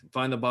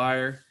 find the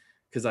buyer,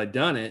 because I'd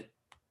done it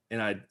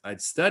and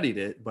I'd studied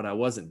it, but I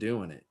wasn't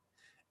doing it.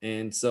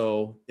 And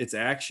so it's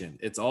action.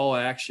 It's all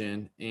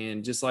action.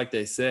 And just like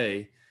they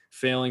say,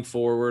 failing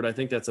forward, I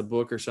think that's a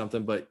book or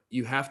something, but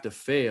you have to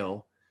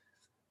fail.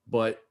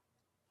 But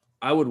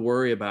I would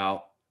worry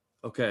about,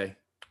 okay,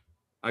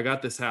 I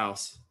got this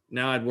house.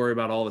 Now I'd worry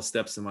about all the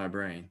steps in my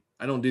brain.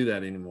 I don't do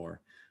that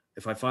anymore.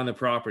 If I find the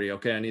property,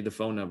 okay, I need the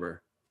phone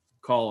number,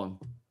 call them,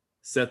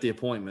 set the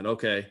appointment.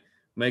 Okay,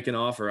 make an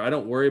offer. I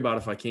don't worry about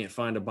if I can't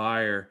find a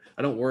buyer.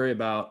 I don't worry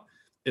about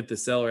if the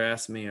seller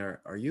asks me,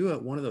 are you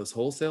at one of those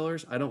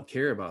wholesalers? I don't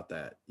care about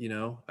that.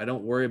 I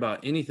don't worry about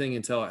anything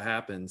until it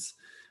happens.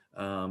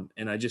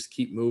 And I just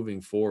keep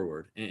moving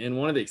forward. And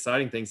one of the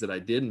exciting things that I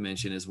didn't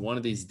mention is one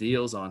of these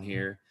deals on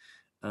here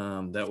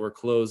that we're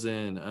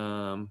closing,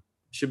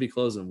 should be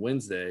closing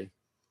Wednesday.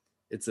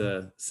 It's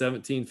a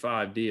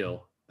 17.5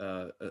 deal,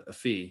 a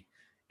fee,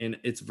 and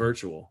it's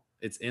virtual.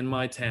 It's in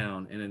my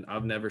town, and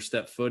I've never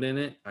stepped foot in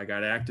it. I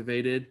got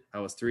activated. I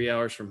was 3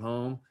 hours from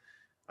home.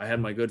 I had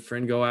my good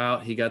friend go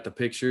out. He got the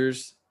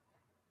pictures.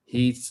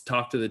 He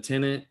talked to the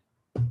tenant.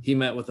 He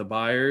met with the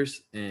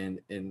buyers, and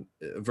a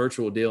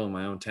virtual deal in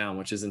my own town,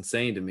 which is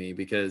insane to me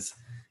because,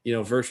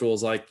 virtual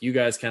is like you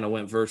guys kind of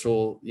went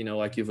virtual,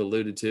 like you've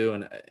alluded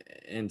to.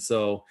 And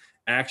so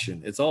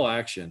action, it's all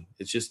action.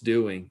 It's just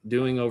doing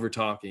over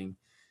talking.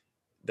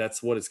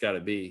 That's what it's got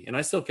to be. And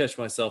I still catch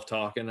myself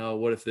talking, oh,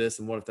 what if this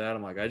and what if that?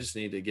 I'm like, I just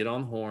need to get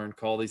on the horn,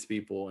 call these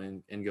people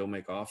and go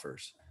make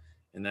offers.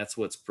 And that's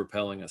what's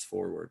propelling us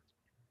forward.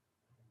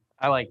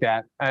 I like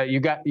that. You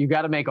got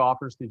to make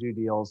offers to do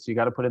deals. You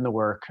got to put in the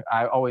work.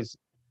 I always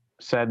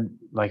said,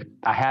 like,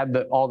 I had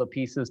all the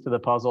pieces to the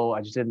puzzle.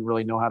 I just didn't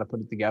really know how to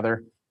put it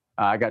together.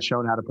 I got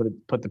shown how to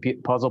put the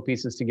puzzle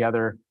pieces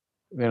together,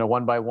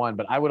 one by one.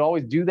 But I would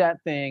always do that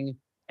thing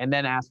and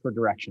then ask for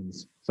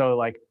directions. So,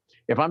 like,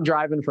 if I'm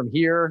driving from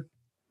here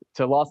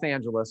to Los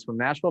Angeles, from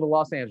Nashville to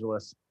Los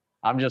Angeles,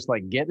 I'm just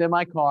like getting in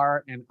my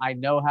car and I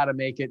know how to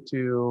make it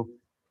to,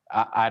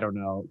 I don't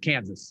know,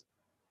 Kansas.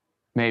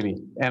 Maybe.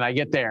 And I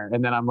get there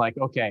and then I'm like,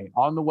 okay,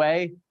 on the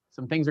way,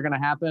 some things are going to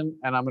happen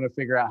and I'm going to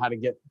figure out how to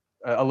get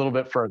a little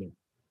bit further,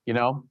 and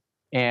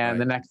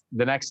right.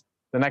 the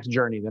next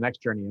journey.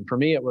 And for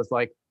me, it was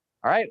like,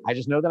 all right, I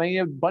just know that I need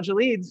a bunch of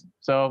leads.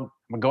 So I'm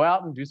gonna go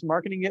out and do some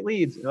marketing, get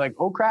leads. They're like,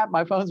 oh crap,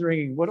 my phone's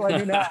ringing. What do I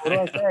do now? What do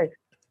I say?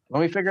 Let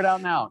me figure it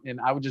out now. And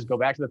I would just go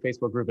back to the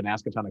Facebook group and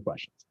ask a ton of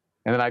questions.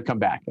 And then I'd come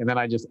back and then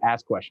I'd just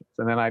ask questions.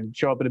 And then I'd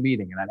show up at a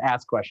meeting and I'd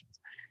ask questions.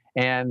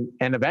 And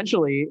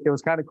eventually it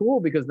was kind of cool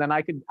because then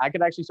I could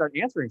actually start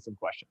answering some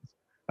questions.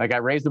 Like I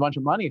raised a bunch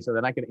of money so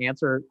then I could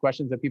answer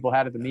questions that people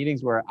had at the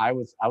meetings where I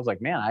was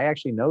like, man, I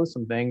actually know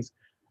some things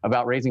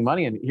about raising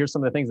money. And here's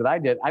some of the things that I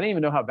did. I didn't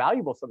even know how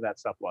valuable some of that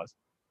stuff was.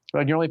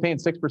 But you're only paying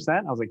 6%.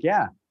 I was like,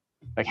 yeah.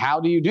 Like, how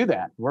do you do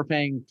that? We're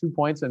paying 2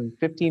 points and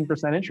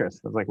 15%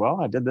 interest. I was like,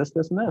 well, I did this,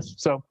 this, and this.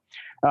 So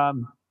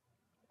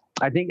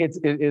I think it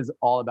is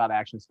all about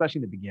action, especially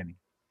in the beginning.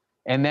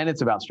 And then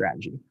it's about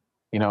strategy,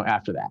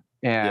 after that.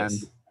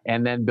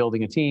 And then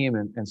building a team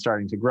and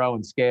starting to grow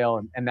and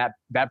scale. And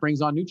that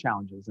brings on new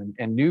challenges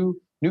and new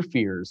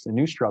fears and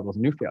new struggles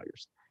and new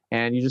failures.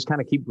 And you just kind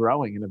of keep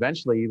growing. And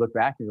eventually you look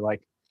back and you're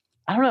like,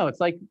 I don't know. It's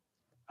like,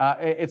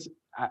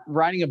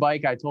 riding a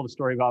bike, I told a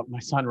story about my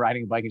son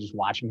riding a bike and just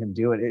watching him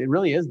do it. It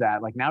really is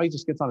that. Like now he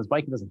just gets on his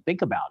bike and doesn't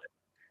think about it.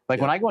 Like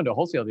when I go into a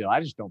wholesale deal,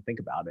 I just don't think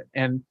about it.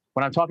 And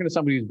when I'm talking to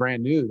somebody who's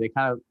brand new, they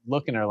kind of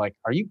look and are like,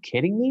 are you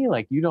kidding me?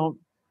 Like you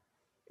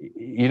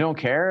don't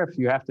care if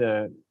you have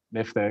to,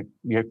 if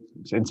your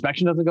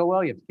inspection doesn't go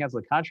well, you have to cancel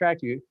the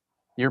contract.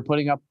 You're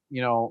putting up,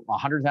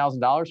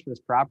 $100,000 for this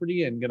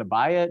property and going to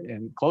buy it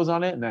and close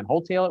on it and then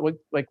wholesale it.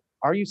 Like,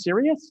 are you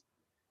serious?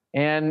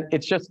 And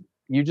it's just,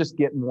 you just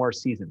get more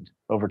seasoned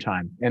over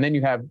time. And then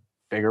you have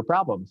bigger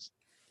problems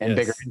and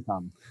bigger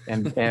income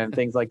and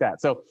things like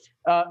that. So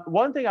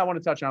one thing I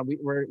want to touch on,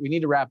 we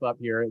need to wrap up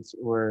here.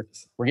 We're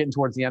getting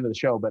towards the end of the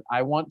show, but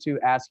I want to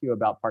ask you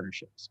about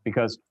partnerships,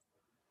 because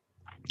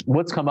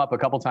what's come up a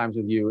couple times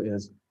with you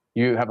is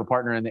you have a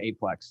partner in the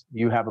eightplex.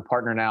 You have a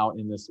partner now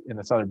in this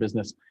other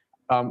business.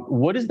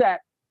 What is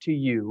that to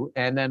you?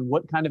 And then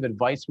what kind of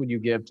advice would you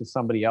give to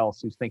somebody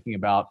else who's thinking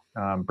about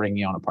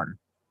bringing on a partner?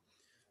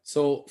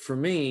 So for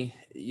me,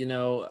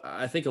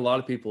 I think a lot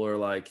of people are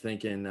like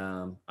thinking,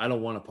 I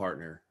don't want a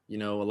partner. A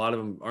lot of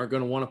them aren't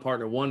going to want a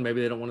partner. One,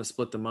 maybe they don't want to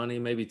split the money.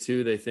 Maybe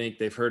two, they think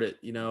they've heard it,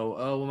 oh,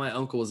 well, my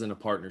uncle was in a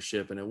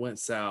partnership and it went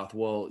south.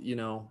 Well,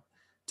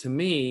 to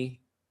me,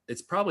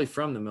 it's probably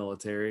from the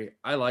military.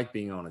 I like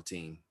being on a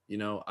team.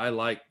 I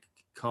like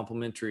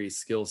complementary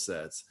skill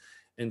sets.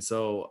 And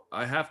so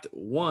I have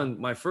to,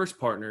 my first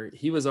partner,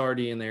 he was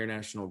already in the Air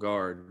National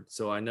Guard.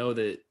 So I know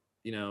that,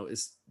 it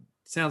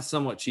sounds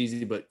somewhat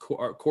cheesy, but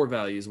our core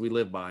values, we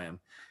live by them.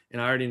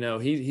 And I already know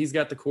he's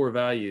got the core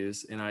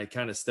values, and I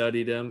kind of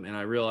studied him and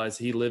I realized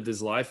he lived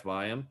his life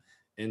by him.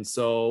 And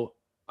so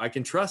I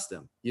can trust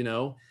him,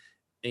 and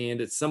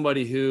it's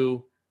somebody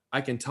who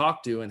I can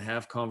talk to and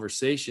have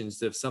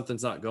conversations. If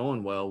something's not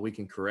going well, we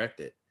can correct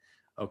it.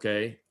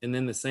 Okay. And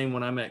then the same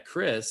when I met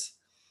Chris.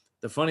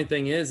 The funny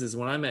thing is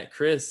when I met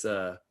Chris,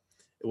 it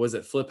was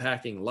at Flip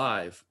Hacking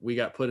Live. We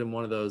got put in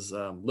one of those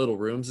little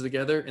rooms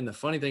together. And the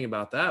funny thing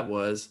about that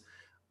was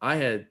I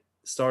had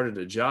started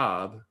a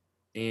job,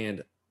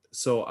 and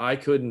so I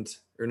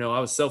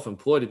was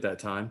self-employed at that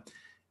time,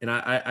 and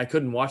I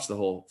couldn't watch the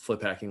whole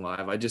Flip Hacking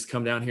Live. I just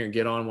come down here and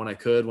get on when I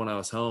could, when I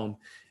was home.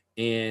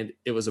 And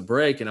it was a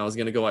break, and I was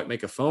going to go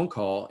make a phone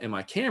call, and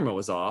my camera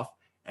was off,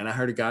 and I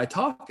heard a guy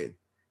talking.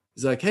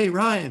 He's like, "Hey,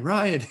 Ryan,"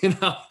 and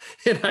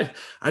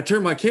I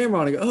turned my camera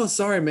on and go, "Oh,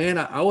 sorry, man.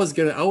 I wasn't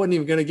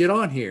even going to get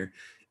on here."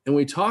 And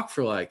we talked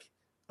for like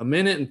a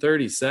minute and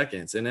 30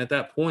 seconds. And at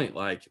that point,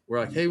 we're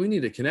like, "Hey, we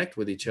need to connect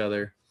with each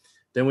other."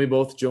 Then we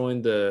both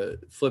joined the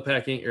Flip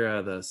Hacking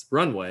or the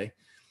Runway,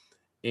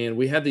 and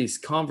we had these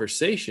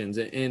conversations.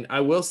 And I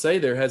will say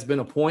there has been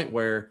a point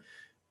where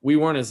we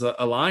weren't as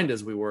aligned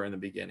as we were in the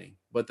beginning.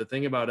 But the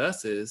thing about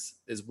us is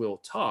we'll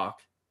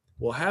talk.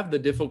 We'll have the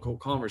difficult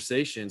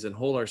conversations and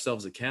hold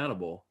ourselves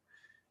accountable.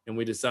 And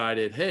we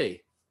decided,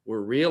 hey,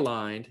 we're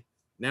realigned.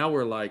 Now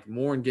we're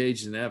more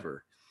engaged than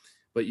ever.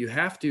 But you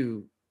have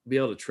to be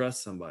able to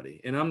trust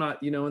somebody. And I'm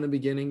not, in the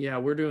beginning,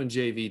 we're doing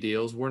JV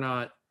deals. We're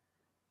not,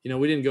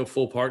 we didn't go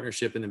full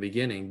partnership in the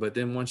beginning. But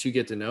then once you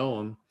get to know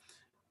them,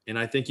 and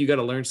I think you got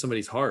to learn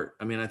somebody's heart.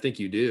 I mean, I think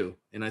you do.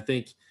 And I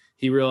think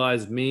he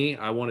realized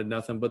I wanted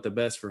nothing but the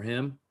best for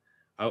him.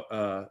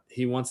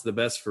 He wants the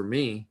best for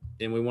me,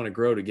 and we want to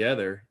grow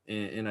together.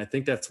 And I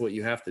think that's what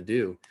you have to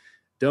do.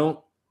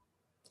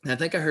 I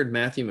think I heard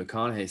Matthew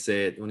McConaughey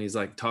say it when he's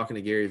talking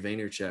to Gary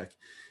Vaynerchuk,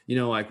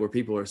 where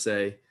people are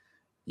saying,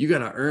 you got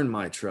to earn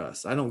my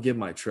trust. I don't give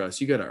my trust.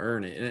 You got to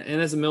earn it.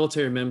 And as a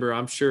military member,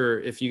 I'm sure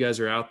if you guys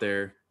are out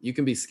there, you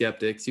can be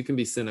skeptics. You can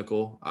be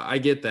cynical. I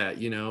get that,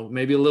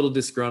 maybe a little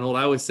disgruntled.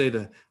 I always say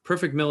the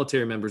perfect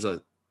military members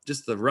are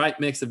just the right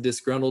mix of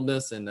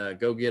disgruntledness, and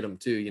go get them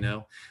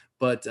too,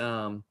 But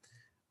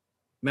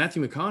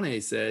Matthew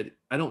McConaughey said,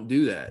 I don't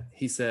do that.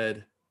 He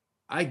said,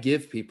 I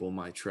give people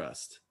my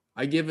trust.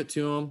 I give it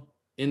to them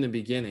in the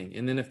beginning.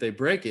 And then if they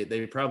break it,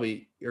 they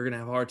probably are going to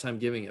have a hard time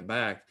giving it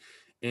back.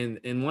 And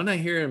when I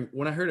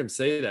heard him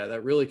say that,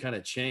 that really kind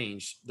of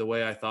changed the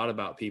way I thought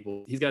about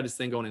people. He's got his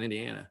thing going in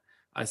Indiana.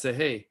 I said,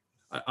 hey,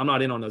 I'm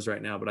not in on those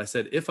right now. But I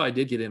said, if I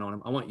did get in on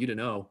them, I want you to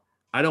know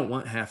I don't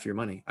want half your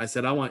money. I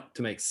said, I want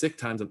to make 6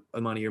 times the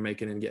money you're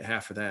making and get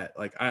half of that.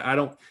 I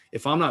don't,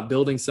 if I'm not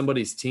building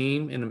somebody's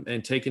team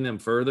and taking them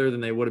further than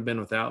they would have been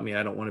without me,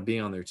 I don't want to be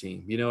on their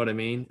team. You know what I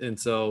mean? And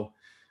so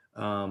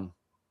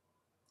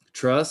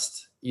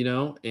trust,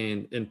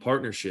 and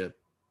partnership.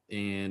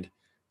 And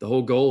the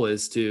whole goal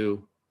is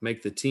to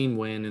make the team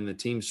win and the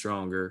team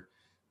stronger,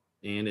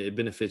 and it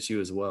benefits you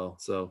as well.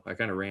 So I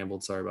kind of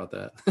rambled. Sorry about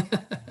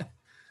that.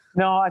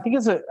 No, I think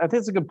it's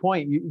a good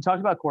point. You talked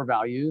about core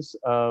values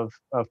of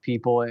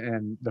people,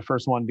 and the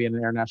first one being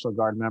an Air National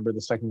Guard member, the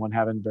second one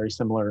having very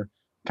similar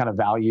kind of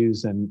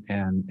values, and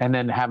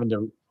then having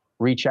to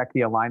recheck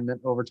the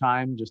alignment over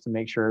time just to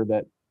make sure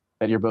that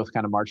you're both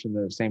kind of marching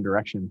in the same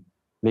direction.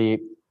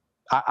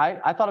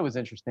 I thought it was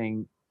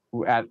interesting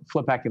at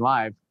Flip Hacking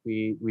Live.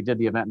 We did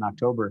the event in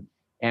October,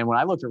 and when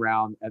I looked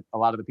around at a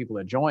lot of the people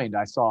that joined,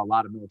 I saw a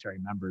lot of military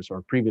members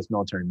or previous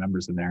military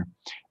members in there.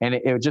 And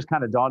it just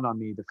kind of dawned on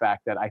me the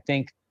fact that I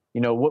think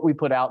what we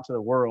put out to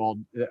the world,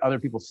 other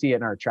people see it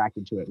and are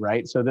attracted to it,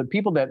 right? So the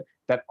people that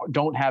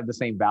don't have the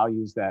same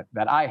values that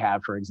I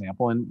have, for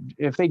example, and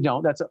if they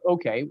don't, that's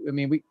okay. I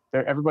mean,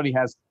 everybody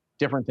has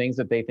different things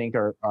that they think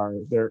are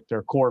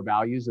their core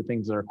values, the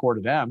things that are core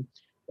to them.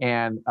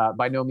 And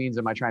by no means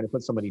am I trying to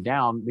put somebody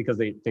down because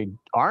they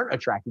aren't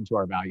attracted to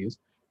our values,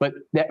 but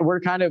that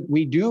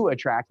we do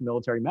attract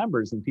military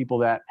members and people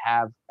that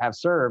have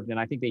served. And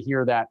I think they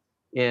hear that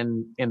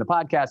in the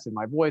podcast, in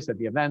my voice, at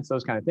the events,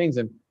 those kind of things.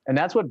 And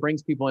that's what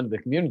brings people into the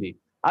community.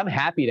 I'm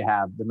happy to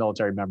have the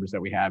military members that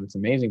we have. It's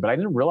amazing, but I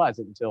didn't realize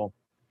it until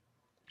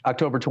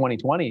October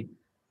 2020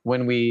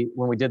 when we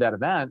did that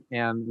event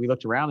and we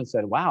looked around and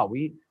said, wow,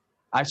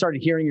 I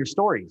started hearing your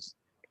stories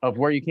of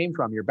where you came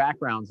from, your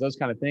backgrounds, those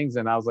kind of things.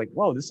 And I was like,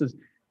 whoa,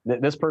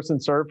 this person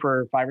served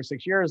for 5 or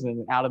 6 years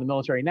and out of the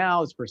military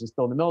now. This person's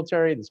still in the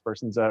military. This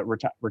person's a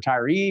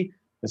retiree.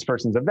 This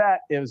person's a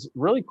vet. It was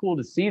really cool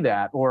to see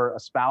that, or a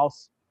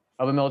spouse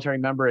of a military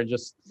member, and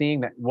just seeing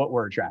that what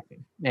we're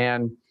attracting.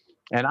 And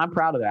I'm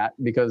proud of that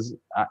because,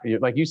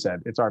 like you said,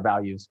 it's our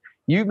values.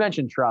 You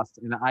mentioned trust,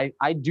 and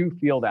I do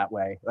feel that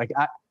way. Like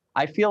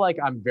I feel like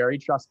I'm very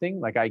trusting.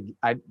 Like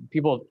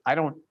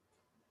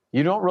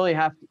you don't really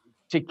have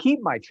to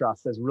keep my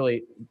trust as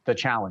really the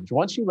challenge.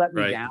 Once you let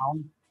me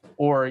down,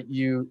 or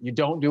you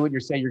don't do what you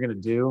say you're going to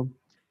do,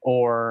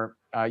 or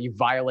you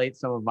violate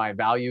some of my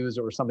values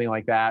or something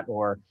like that,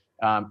 or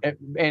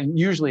and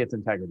usually it's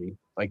integrity.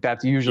 Like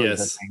that's usually the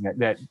thing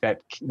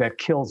that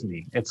kills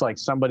me. It's like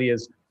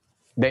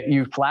that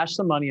you flash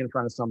some money in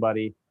front of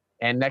somebody,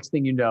 and next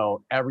thing you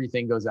know,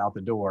 everything goes out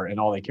the door, and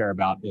all they care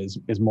about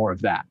is more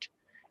of that,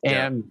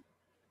 and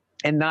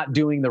not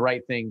doing the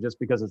right thing just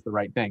because it's the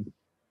right thing.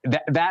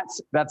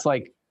 That's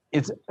like,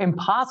 it's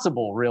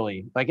impossible,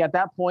 really. Like at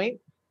that point,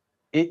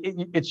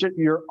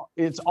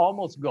 it's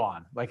almost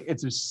gone. Like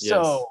it's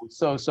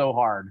so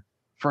hard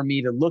for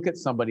me to look at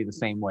somebody the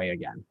same way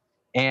again.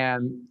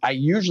 And I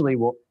usually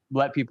will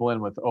let people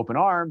in with open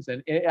arms.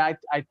 And I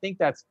think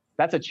that's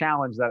a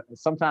challenge that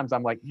sometimes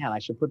I'm like, man, I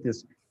should put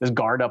this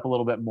guard up a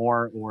little bit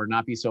more, or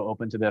not be so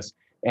open to this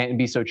and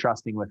be so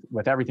trusting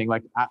with everything.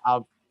 Like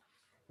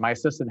my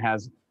assistant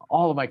has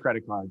all of my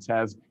credit cards,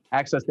 has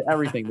access to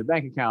everything, the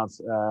bank accounts,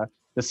 the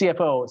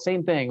CFO,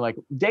 same thing. Like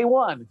day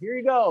one, here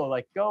you go,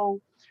 like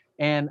go.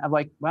 And I'm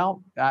like,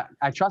 well,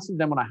 I trusted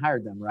them when I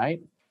hired them, right?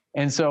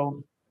 And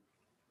so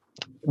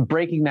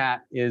breaking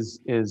that is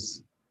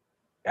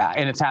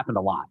and it's happened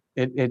a lot.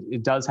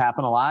 It does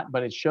happen a lot,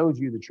 but it shows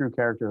you the true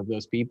character of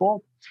those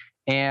people.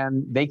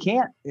 And they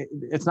can't,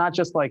 it's not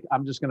just like,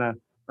 I'm just going to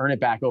earn it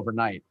back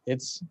overnight.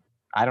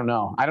 I don't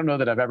know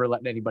that I've ever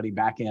let anybody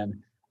back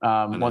in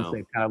once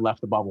they've kind of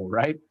left the bubble,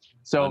 right?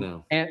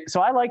 So,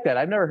 so I like that.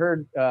 I've never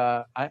heard,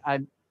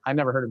 I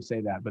never heard him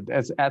say that, but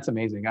that's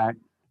amazing.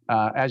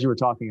 As you were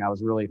talking, I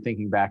was really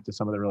thinking back to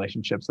some of the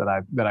relationships that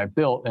I've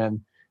built, and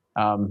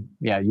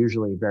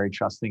usually very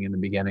trusting in the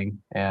beginning.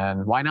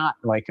 And why not?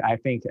 Like, I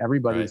think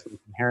everybody's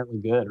inherently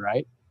good,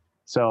 right?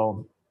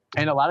 So,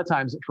 and a lot of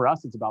times for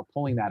us, it's about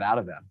pulling that out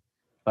of them.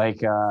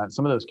 Like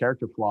some of those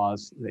character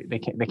flaws, they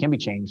can be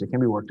changed, they can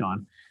be worked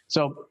on.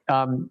 So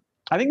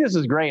I think this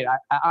is great. I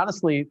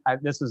honestly,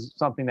 this is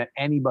something that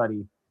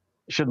anybody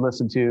should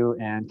listen to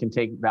and can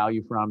take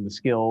value from. The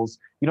skills.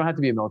 You don't have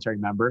to be a military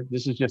member.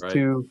 This is just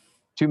two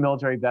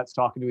military vets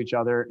talking to each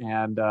other,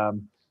 and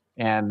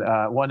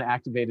one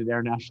activated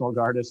Air National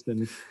Guardist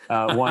and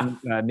one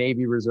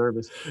Navy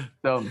reservist.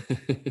 So,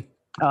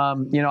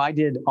 I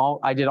did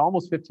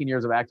almost 15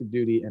 years of active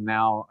duty, and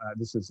now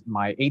this is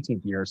my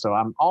 18th year. So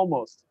I'm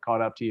almost caught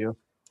up to you.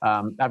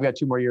 I've got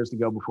 2 more years to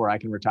go before I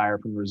can retire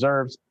from the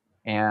reserves.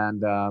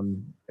 And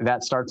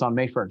that starts on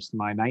May 1st.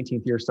 My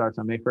 19th year starts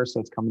on May 1st. So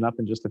it's coming up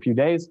in just a few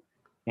days.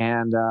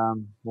 And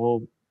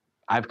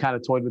I've kind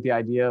of toyed with the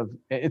idea of,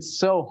 it's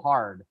so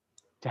hard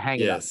to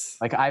hang it up.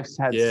 Like I've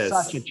had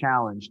such a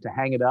challenge to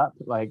hang it up.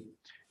 Like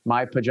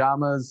my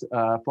pajamas,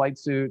 flight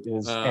suit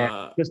is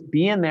just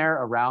being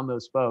there around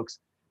those folks.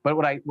 But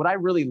what I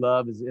really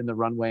love is in the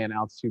runway and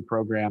altitude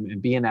program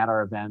and being at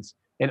our events.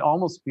 It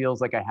almost feels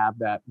like I have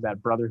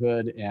that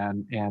brotherhood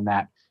and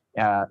that.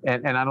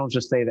 And I don't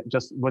just say that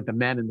just with the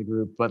men in the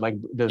group, but like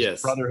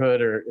this brotherhood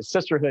or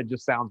sisterhood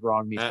just sounds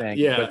wrong me saying.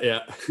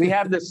 We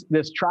have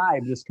this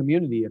tribe, this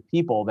community of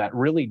people that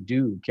really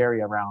do carry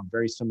around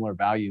very similar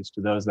values to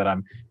those that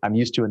I'm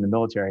used to in the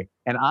military.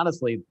 And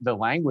honestly, the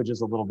language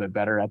is a little bit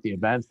better at the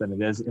events than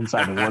it is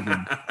inside the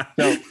wardroom.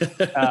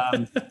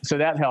 So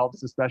that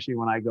helps, especially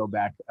when I go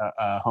back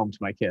home to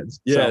my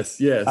kids.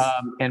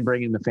 And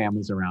bringing the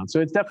families around. So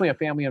it's definitely a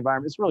family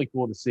environment. It's really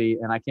cool to see,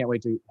 and I can't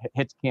wait to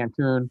hit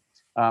Cancun.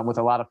 With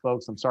a lot of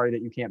folks. I'm sorry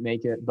that you can't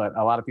make it, but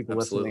a lot of people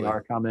listening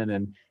are coming.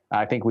 And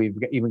I think we've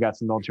even got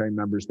some military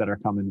members that are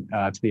coming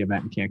to the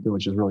event in Cancun,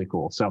 which is really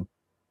cool. So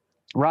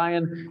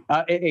Ryan,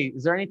 hey,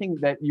 is there anything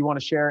that you want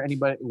to share?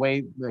 Anybody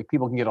way like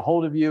people can get a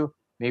hold of you?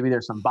 Maybe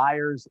there's some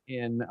buyers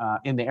in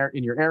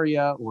your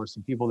area, or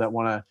some people that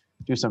want to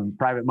do some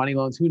private money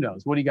loans. Who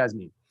knows? What do you guys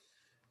need?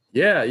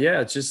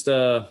 Yeah. Just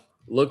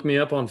Look me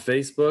up on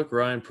Facebook,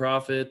 Ryan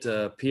Profit,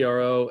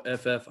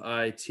 Proffit.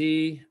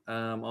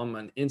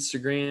 On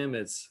Instagram,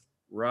 it's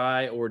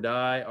Rye or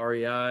Die,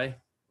 REI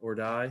or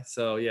Die.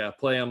 So yeah,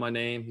 play on my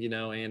name,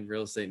 and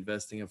real estate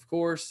investing, of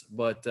course.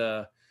 But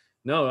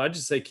no, I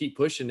just say keep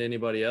pushing to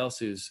anybody else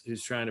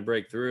who's trying to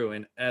break through.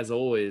 And as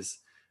always,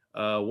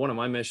 one of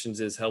my missions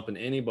is helping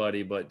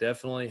anybody, but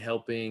definitely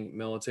helping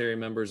military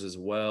members as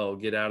well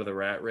get out of the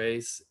rat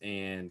race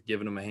and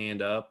giving them a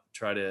hand up.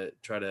 Try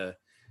to,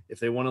 if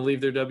they want to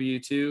leave their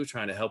W-2,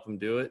 trying to help them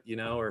do it,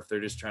 or if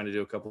they're just trying to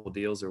do a couple of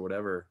deals or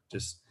whatever.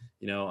 Just,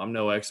 I'm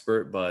no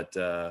expert, but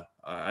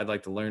I'd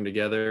like to learn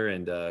together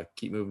and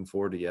keep moving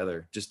forward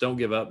together. Just don't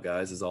give up,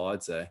 guys, is all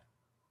I'd say.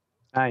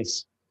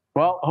 Nice.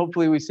 Well,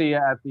 hopefully we see you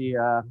at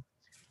the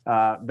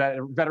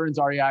Veterans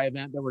REI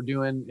event that we're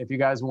doing. If you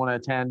guys want to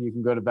attend, you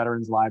can go to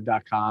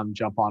veteranslive.com,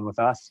 jump on with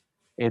us.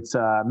 It's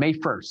May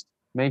 1st.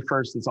 May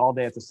 1st, it's all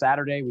day. It's a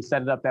Saturday. We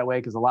set it up that way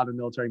because a lot of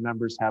military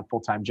members have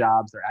full-time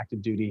jobs. They're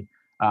active duty.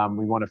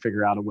 We want to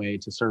figure out a way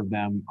to serve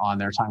them on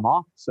their time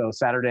off. So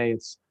Saturday,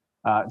 it's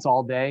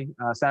all day.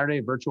 Saturday,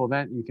 a virtual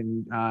event. You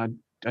can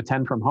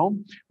attend from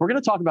home. We're going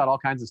to talk about all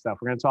kinds of stuff.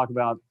 We're going to talk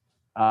about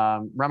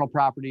rental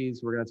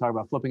properties. We're going to talk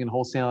about flipping and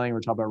wholesaling. We're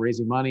going to talk about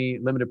raising money,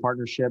 limited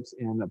partnerships,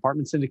 and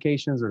apartment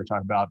syndications. We're going to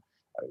talk about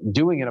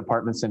doing an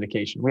apartment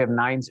syndication. We have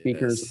 9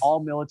 speakers, all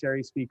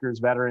military speakers,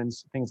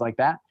 veterans, things like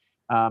that.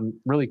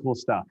 Really cool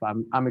stuff.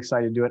 I'm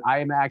excited to do it. I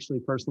am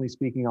actually personally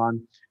speaking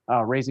on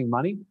raising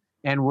money.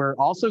 And we're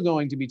also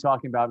going to be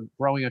talking about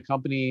growing a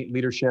company,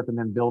 leadership, and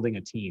then building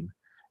a team.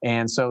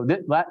 And so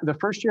the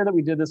first year that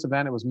we did this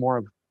event, it was more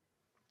of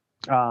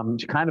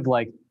kind of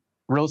like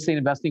real estate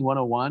investing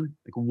 101.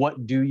 Like,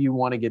 what do you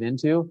want to get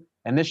into?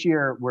 And this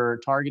year we're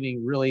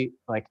targeting really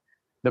like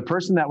the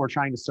person that we're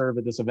trying to serve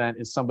at this event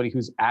is somebody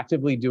who's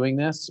actively doing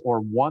this or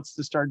wants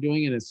to start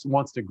doing it,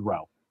 wants to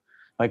grow.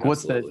 Like,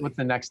 what's the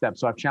next step?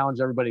 So I've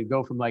challenged everybody to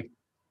go from like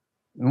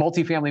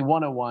multifamily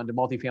 101 to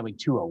multifamily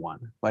 201.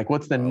 Like,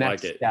 what's the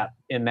next step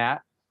in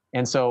that?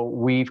 And so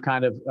we've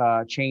kind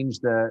of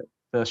changed the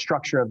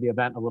structure of the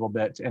event a little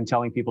bit and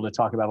telling people to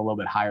talk about a little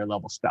bit higher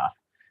level stuff.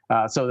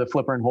 So the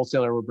flipper and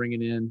wholesaler we're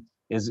bringing in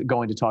is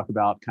going to talk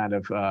about kind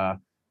of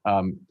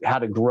how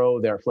to grow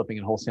their flipping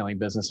and wholesaling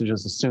business, and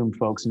just assume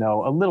folks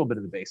know a little bit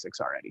of the basics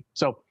already.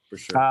 So for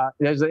sure.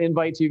 There's an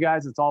invite to you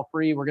guys. It's all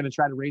free. We're going to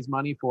try to raise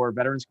money for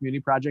Veterans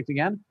Community Project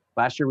again.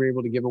 Last year, we were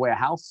able to give away a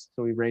house.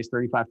 So we raised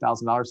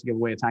 $35,000 to give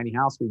away a tiny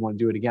house. We want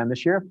to do it again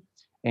this year.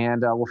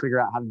 And we'll figure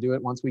out how to do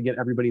it once we get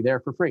everybody there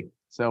for free.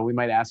 So we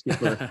might ask you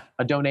for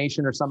a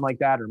donation or something like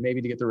that, or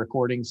maybe to get the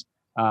recordings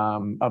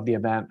of the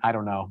event. I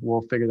don't know.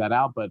 We'll figure that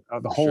out. But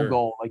the whole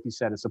goal, like you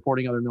said, is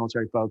supporting other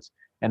military folks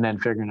and then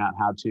figuring out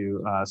how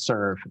to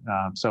serve.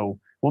 So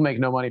we'll make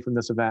no money from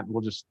this event.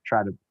 We'll just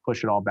try to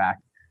push it all back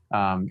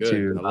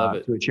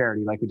to a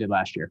charity like we did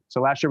last year. So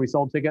last year we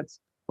sold tickets,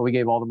 but we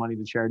gave all the money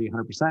to charity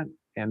 100%.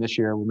 And this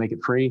year we'll make it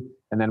free.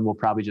 And then we'll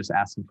probably just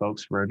ask some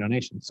folks for a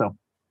donation. So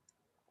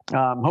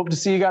hope to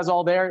see you guys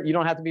all there. You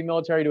don't have to be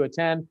military to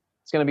attend.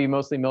 It's going to be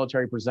mostly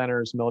military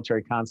presenters,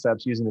 military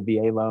concepts, using the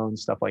VA loan,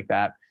 stuff like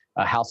that,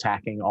 house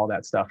hacking, all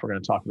that stuff we're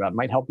going to talk about. It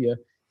might help you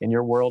in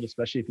your world,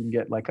 especially if you can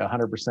get like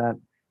 100%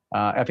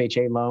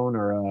 FHA loan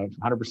or a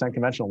 100%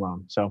 conventional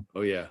loan. So,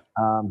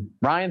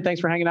 Ryan,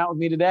 thanks for hanging out with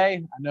me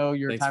today. I know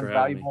your time is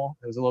valuable.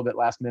 It was a little bit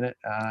last minute,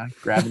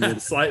 grabbing you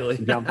slightly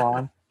to jump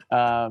on.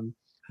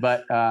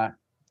 But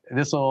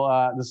this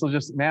will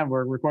just, man,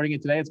 we're recording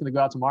it today. It's going to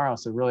go out tomorrow.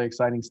 So really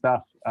exciting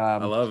stuff. I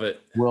love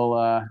it.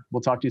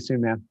 We'll talk to you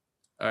soon, man.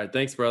 All right.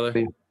 Thanks,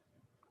 brother.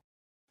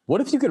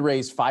 What if you could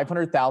raise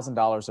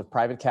 $500,000 of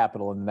private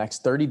capital in the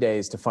next 30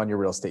 days to fund your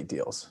real estate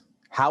deals?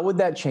 How would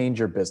that change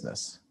your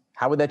business?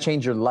 How would that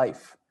change your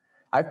life?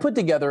 I've put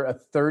together a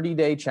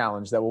 30-day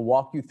challenge that will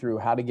walk you through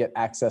how to get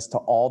access to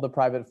all the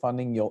private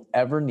funding you'll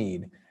ever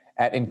need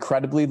at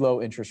incredibly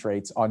low interest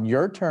rates on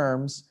your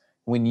terms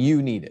when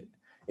you need it.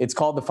 It's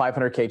called the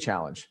 500K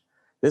Challenge.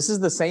 This is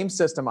the same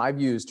system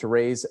I've used to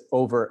raise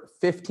over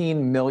 $15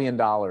 million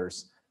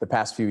the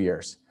past few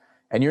years.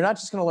 And you're not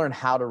just going to learn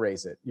how to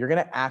raise it. You're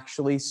going to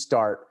actually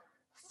start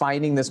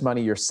finding this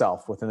money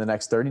yourself within the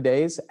next 30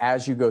 days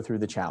as you go through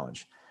the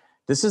challenge.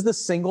 This is the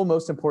single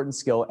most important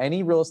skill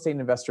any real estate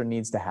investor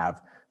needs to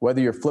have,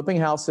 whether you're flipping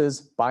houses,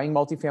 buying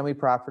multifamily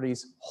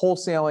properties,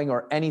 wholesaling,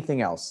 or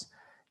anything else.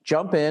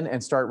 Jump in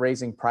and start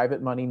raising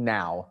private money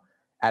now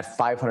at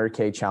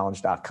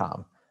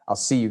 500kchallenge.com. I'll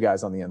see you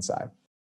guys on the inside.